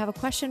 If you have a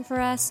question for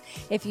us,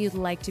 if you'd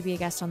like to be a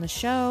guest on the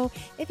show,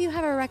 if you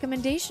have a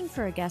recommendation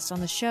for a guest on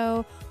the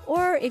show,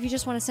 or if you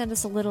just want to send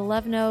us a little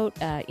love note,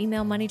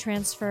 email, money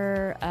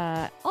transfer,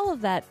 all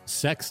of that.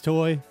 Sex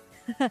toy.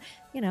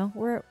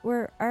 We're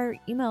our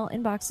email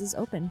inbox is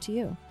open to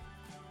you.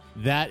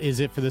 That is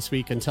it for this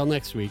week. Until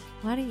next week.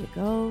 Why don't you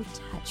go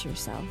touch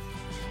yourself?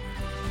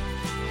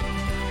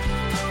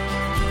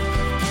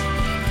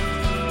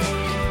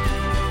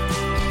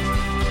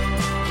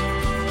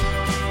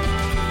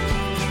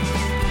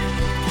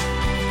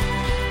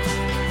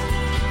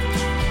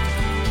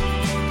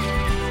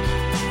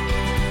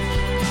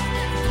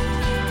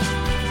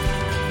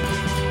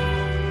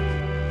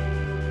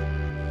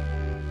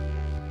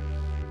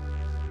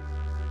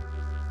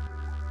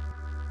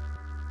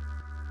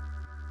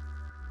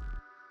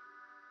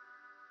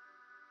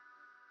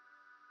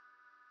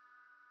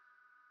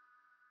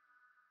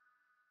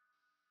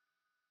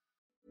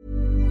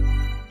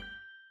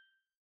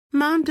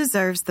 Mom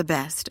deserves the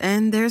best,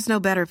 and there's no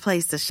better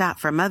place to shop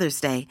for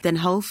Mother's Day than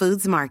Whole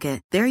Foods Market.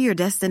 They're your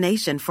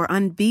destination for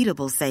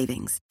unbeatable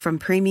savings, from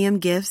premium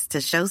gifts to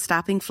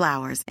show-stopping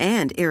flowers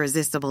and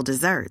irresistible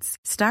desserts.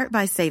 Start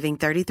by saving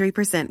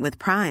 33% with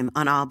Prime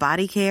on all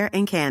body care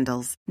and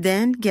candles.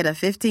 Then get a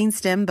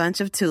 15-stem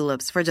bunch of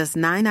tulips for just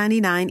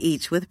 $9.99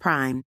 each with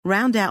Prime.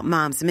 Round out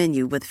Mom's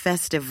menu with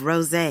festive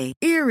rosé,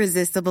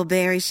 irresistible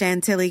berry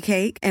chantilly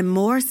cake, and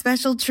more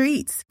special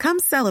treats. Come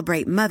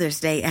celebrate Mother's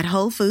Day at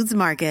Whole Foods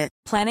Market.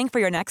 Planning for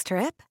your next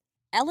trip?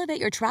 Elevate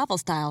your travel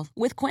style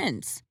with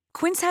Quince.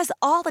 Quince has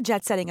all the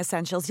jet-setting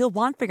essentials you'll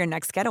want for your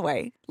next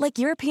getaway, like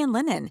European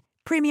linen,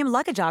 premium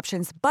luggage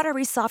options,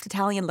 buttery soft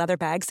Italian leather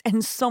bags,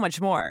 and so much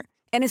more.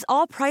 And is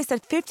all priced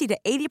at 50 to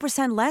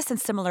 80% less than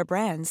similar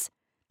brands.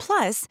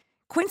 Plus,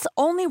 Quince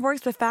only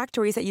works with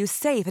factories that use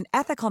safe and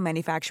ethical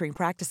manufacturing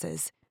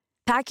practices.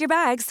 Pack your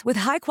bags with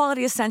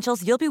high-quality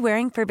essentials you'll be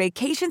wearing for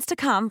vacations to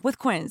come with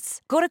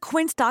Quince. Go to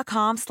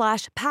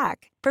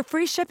quince.com/pack for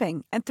free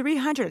shipping and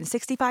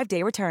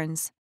 365-day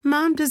returns.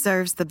 Mom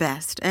deserves the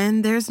best,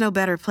 and there's no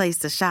better place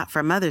to shop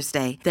for Mother's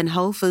Day than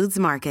Whole Foods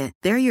Market.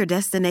 They're your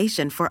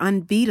destination for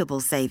unbeatable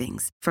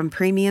savings, from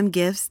premium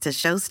gifts to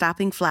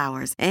show-stopping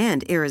flowers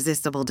and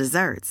irresistible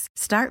desserts.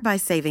 Start by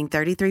saving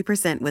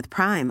 33% with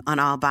Prime on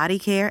all body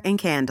care and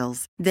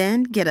candles.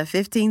 Then get a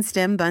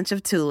 15-stem bunch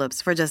of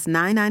tulips for just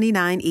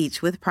 $9.99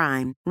 each with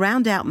Prime.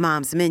 Round out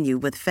Mom's menu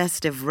with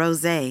festive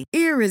rosé,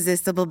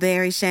 irresistible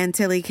berry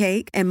chantilly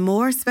cake, and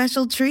more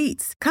special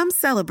treats. Come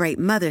celebrate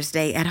Mother's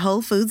Day at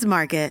Whole Foods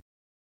Market.